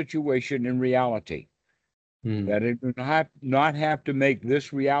with the situation in reality. Hmm. That it would not have to make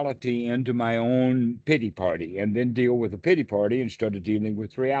this reality into my own pity party and then deal with a pity party instead of dealing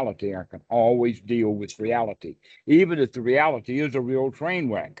with reality. I can always deal with reality, even if the reality is a real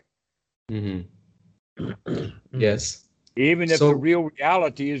train wreck. Hmm. Mm. Yes. Even if the So, real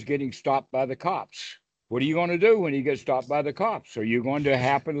reality is getting stopped by the cops. What are you going to do when you get stopped by the cops? Are you going to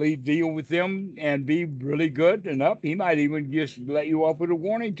happily deal with them and be really good enough? He might even just let you off with a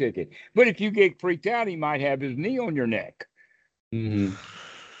warning ticket. But if you get freaked out, he might have his knee on your neck. hmm,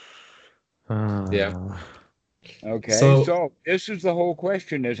 yeah. Ah. Okay, So, so this is the whole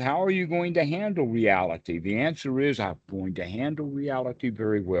question: is how are you going to handle reality? The answer is I'm going to handle reality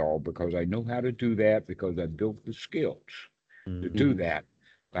very well because I know how to do that because I built the skills to Mm. do mhm, that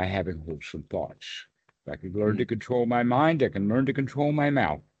by having wholesome thoughts. If I can learn to mhm, control my mind, I can learn to control my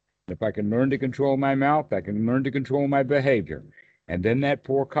mouth. If I can learn to control my mouth, I can learn to control my behavior. And then that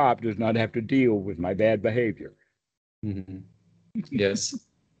poor cop does not have to deal with my bad behavior. mhm. Yes.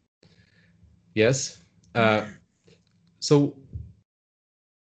 Yes. Uh, so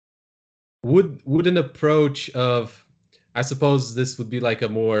would an approach of, I suppose this would be like a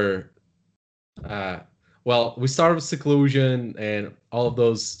more, uh, well, we start with seclusion and all of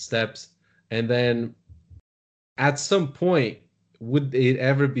those steps, and then at some point, would it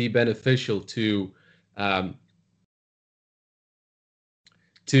ever be beneficial um,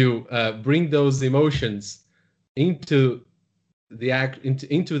 to bring those emotions into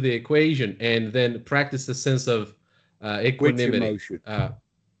into the equation and then practice a sense of Which equanimity, emotion?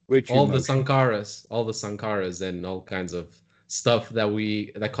 Which all the emotion? sankharas and all kinds of stuff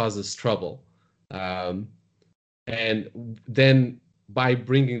that causes trouble, um, and then by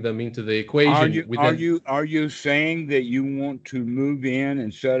bringing them into the Are equation you we are then, you are you saying that you want to move in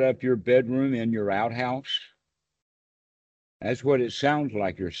and set up your bedroom in your outhouse? That's what it sounds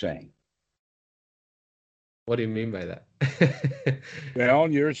like you're saying. what do you mean by that?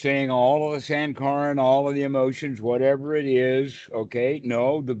 Well, you're saying all of the sankara and all of the emotions, whatever it is, okay?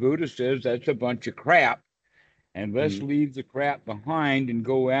 No, the Buddha says that's a bunch of crap, and let's Mm, leave the crap behind and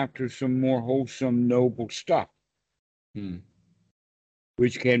go after some more wholesome, noble stuff, mm,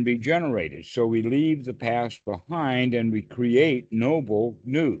 which can be generated. So we leave the past behind and we create noble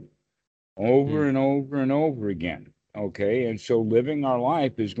new over mm, and over and over again. Okay. And so living our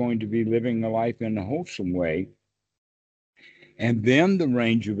life is going to be living a life in a wholesome way. And then the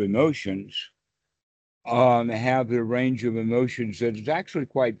range of emotions have the range of emotions that is actually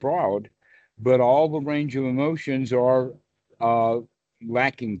quite broad, but all the range of emotions are uh,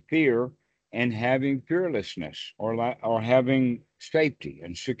 lacking fear and having fearlessness or having safety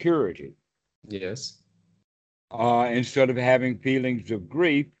and security. yes. Instead of having feelings of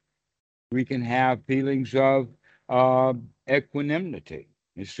grief, we can have feelings of uh, equanimity.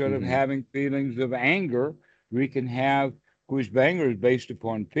 Instead of Hmm. having feelings of anger, we can have, because anger is based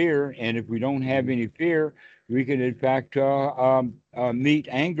upon fear. And if we don't have Hmm. any fear, We can, in fact, meet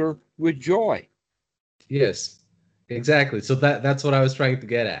anger with joy. Yes, exactly. So that's what I was trying to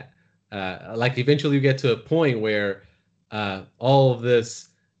get at. Like eventually you get to a point where all of this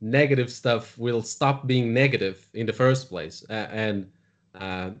negative stuff will stop being negative in the first place. Uh,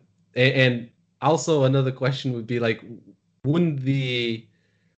 and also another question would be like, wouldn't the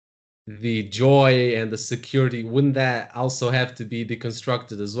joy and the security, wouldn't that also have to be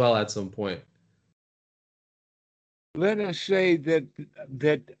deconstructed as well at some point? Let us say that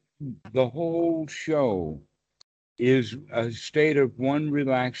the whole show is a state of one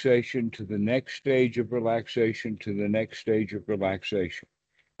relaxation to the next stage of relaxation to the next stage of relaxation.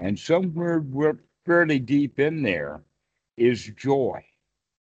 And somewhere we're fairly deep in there is joy,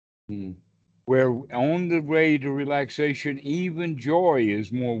 Hmm. where on the way to relaxation, even joy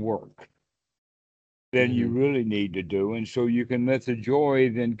is more work than you Hmm. really need to do. And so you can let the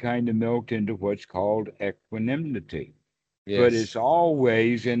joy then kind of melt into what's called equanimity. But it's Yes.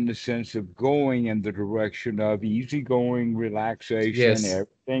 always in the sense of going in the direction of easygoing relaxation. Yes.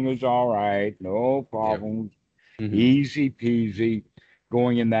 Everything is all right, no Yeah. problems, Hmm. easy peasy,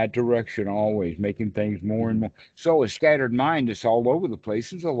 going in that direction always, making things more and Hmm. more. So a scattered mind that's all over the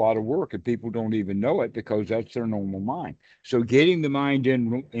place is a lot of work, and people don't even know it because that's their normal mind. So getting the mind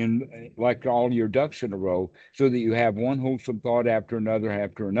in like all your ducks in a row, so that you have one wholesome thought after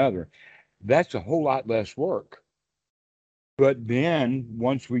another, that's a whole lot less work. But then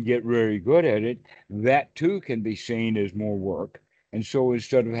once we get very good at it, that too can be seen as more work. And so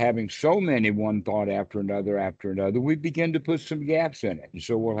instead of having so many one thought after another, we begin to put some gaps in it. And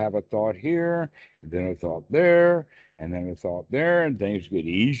so we'll have a thought here, and then a thought there, and then a thought there, and things get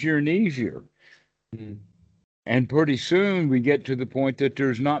easier and easier. Hmm. And pretty soon we get to the point that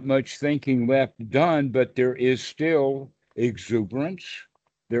there's not much thinking left done, but there is still exuberance.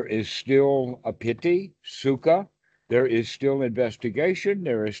 There is still a pity, sukha. There is still investigation.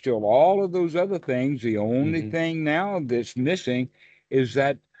 There is still all of those other things. The only Hmm. thing now that's missing is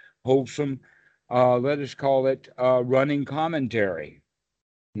that wholesome, let us call it running commentary.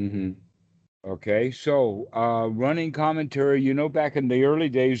 Hmm. Okay, so running commentary, back in the early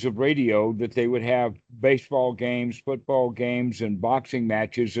days of radio, that they would have baseball games, football games, and boxing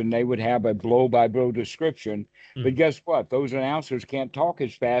matches, and they would have a blow by blow description. But Mm. guess what? Those announcers can't talk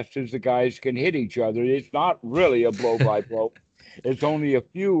as fast as the guys can hit each other. It's not really a blow by blow. It's only a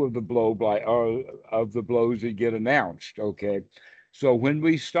few of the of the blows that get announced. Okay, so when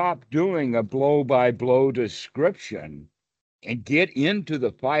we stop doing a blow by blow description and get into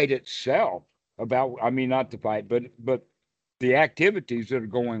the fight itself about, I mean, not the fight, but the activities that are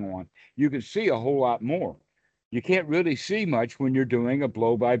going on, you can see a whole lot more. You can't really see much when you're doing a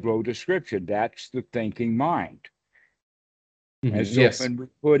blow by blow description. That's the thinking mind. And Hmm. so Yes. when we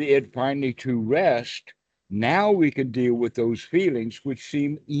put it finally to rest, now we can deal with those feelings which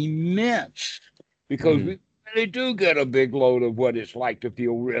seem immense, because Hmm. we really do get a big load of what it's like to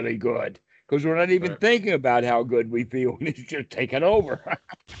feel really good, because we're not even Right. thinking about how good we feel, and it's just taken over.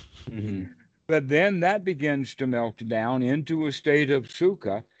 Hmm. But then that begins to melt down into a state of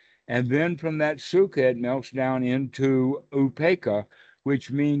sukha. And then from that sukha, it melts down into upeka,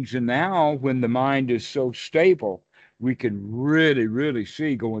 which means now when the mind is so stable, we can really, really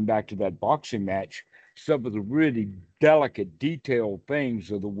see, going back to that boxing match, some of the really delicate, detailed things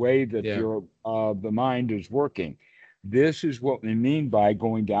of the way that Yeah. your the mind is working. This is what we mean by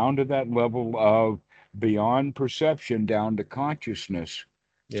going down to that level of beyond perception down to consciousness,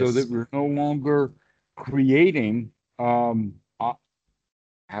 so that Yes. we're no longer creating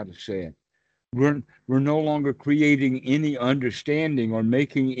how to say it, we're no longer creating any understanding or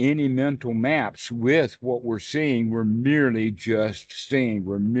making any mental maps with what we're seeing. We're merely just seeing.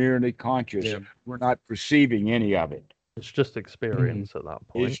 We're merely conscious. Yeah. We're not perceiving any of it. It's just Hmm. experience at that It's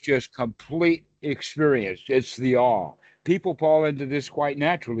point. just complete experience. It's the awe. People fall into this quite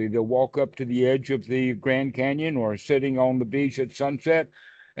naturally. They'll walk up to the edge of the Grand Canyon or sitting on the beach at sunset,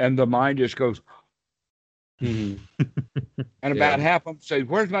 and the mind just goes. Hmm. And Yeah. about half of them say,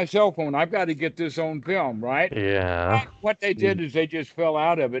 "Where's my cell phone? I've got to get this on film," right? Yeah. But what they Hmm. did is they just fell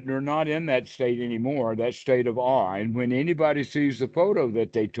out of it, and they're not in that state anymore, that state of awe. And when anybody sees the photo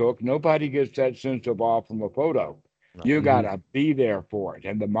that they took, nobody gets that sense of awe from a photo. No. You got Hmm. to be there for it.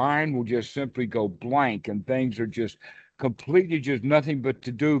 And the mind will just simply go blank, and things are just completely just nothing but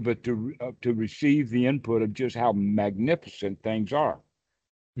to do, but to receive the input of just how magnificent things are.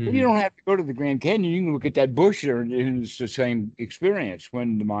 Well, you Hmm. don't have to go to the Grand Canyon. You can look at that bush there, and it's the same experience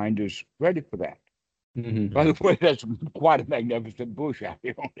when the mind is ready for that. Hmm. By the Mm. way, that's quite a magnificent bush out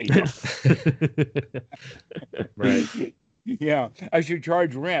here on the Right. Yeah, I should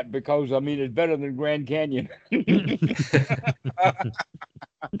charge rent because I mean it's better than Grand Canyon.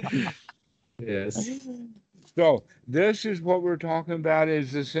 Yes. So this is what we're talking about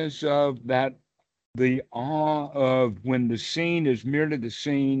is the sense of that the awe of when the seen is merely the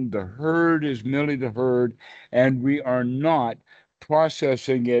seen, the heard is merely the heard, and we are not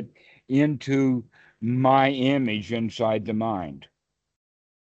processing it into my image inside the mind.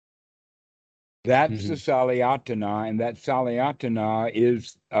 That's the Hmm. Salayatana, and that Salayatana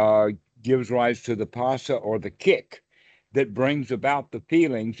is gives rise to the pasa or the kick that brings about the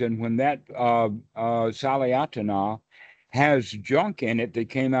feelings. And when that Salayatana has junk in it that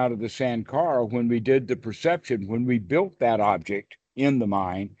came out of the Sankara, when we did the perception, when we built that object in the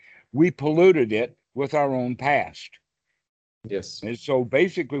mind, we polluted it with our own past. Yes. And so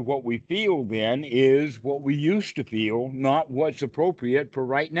basically, what we feel then is what we used to feel, not what's appropriate for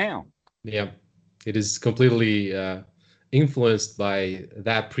right now. Yeah. It is completely influenced by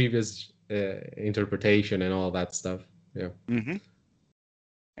that previous interpretation and all that stuff. Yeah. Mm-hmm.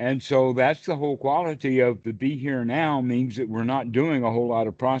 And so that's the whole quality of the be here now means that we're not doing a whole lot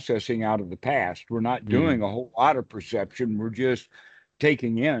of processing out of the past. We're not doing Hmm. a whole lot of perception. We're just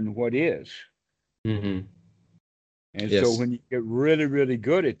taking in what is. Hmm. And so Yes. when you get really, really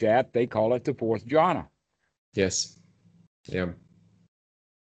good at that, they call it the fourth jhana. Yes. Yeah.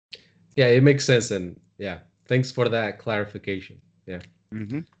 Yeah, it makes sense. And yeah, thanks for that clarification. Yeah.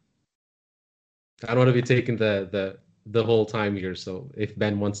 Mm-hmm. I don't want to be taking the whole time here. So if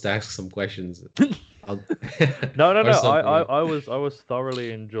Ben wants to ask some questions, I'll No, no, or no. something. Yeah. I was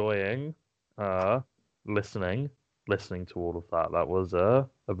thoroughly enjoying uh listening listening to all of that. That was a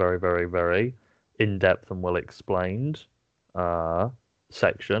very, very, very in-depth and well explained uh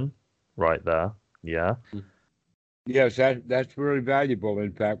section right there. Yeah. Yes, that's very valuable,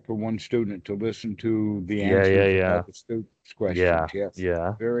 in fact, for one student to listen to the Yeah, yeah, answers of yeah. other students' Yeah. questions. Yes,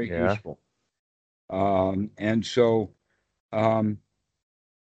 Yeah. very Yeah. useful. And so, um,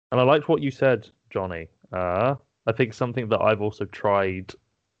 And I liked what you said, Johnny. I think something that I've also tried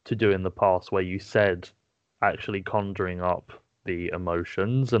to do in the past, where you said actually conjuring up the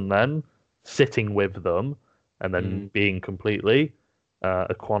emotions and then sitting with them and then Hmm. being completely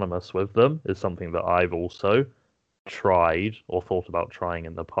equanimous with them is something that I've also tried or thought about trying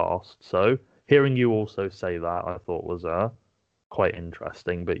in the past. So hearing you also say that, I thought was quite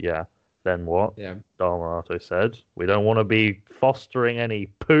interesting. But yeah, then what? Yeah. Dalmarato said, we don't want to be fostering any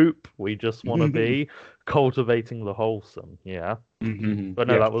poop. We just want to be cultivating the wholesome. Yeah. mhm, But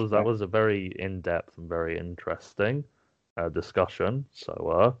no, yes, that was a very in depth and very interesting discussion.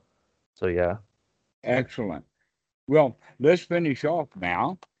 So yeah. excellent. Well, let's finish off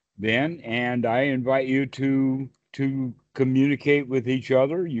now, then, and I invite you to communicate with each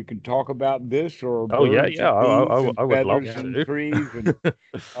other. You can talk about this or Oh yeah, birds yeah. and bees and I would love feathers Yeah. and to. trees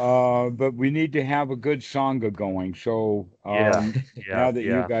and but we need to have a good sangha going. So Yeah, yeah, now that you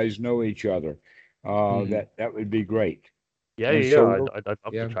yeah. guys know each other, Hmm. that would be great. Yeah, And yeah, so yeah. we'll, I'd love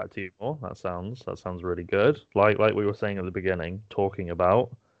to Yeah. chat to you more. That sounds really good. Like we were saying at the beginning, talking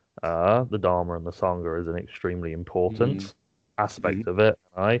about the Dharma and the Sangha is an extremely Hmm. important mhm, aspect of it.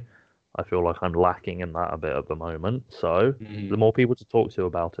 I feel like I'm lacking in that a bit at the moment. So the Hmm. more people to talk to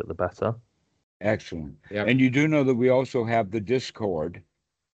about it, the better. excellent. Yeah. And you do know that we also have the Discord.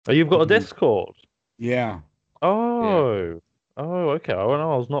 Oh, you've got a Mhm. Discord. Yeah. Yeah. Oh. Oh, okay. Oh,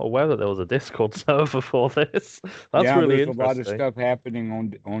 no, I was not aware that there was a Discord server for this. That's Yeah, really there's a lot of interesting. stuff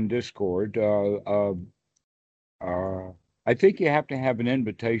happening on Discord. I think you have to have an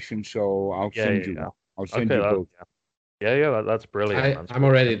invitation, so I'll Yeah, send yeah, you yeah. one. I'll send Okay, you both. yeah, yeah, that's brilliant. That's I'm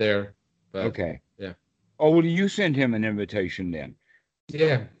already brilliant. there, but Okay. yeah. Oh, will you send him an invitation then?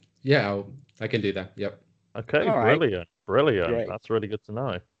 Yeah. Yeah. I can do that. Yep. Okay, All right. brilliant, brilliant. Great. That's really good to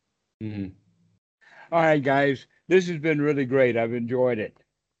know. Hmm. All right, guys. This has been really great. I've enjoyed it.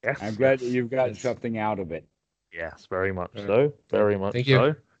 I'm Yes, glad that yes, you've gotten Yes. something out of it. yes, very much All right. so. Well, Very much thank you.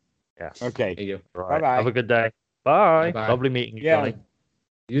 so. Yes. Okay. Thank you. Bye Right. Have a bye. good day. Bye Bye. bye. Lovely meeting you, Yeah. Johnny.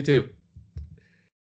 You too.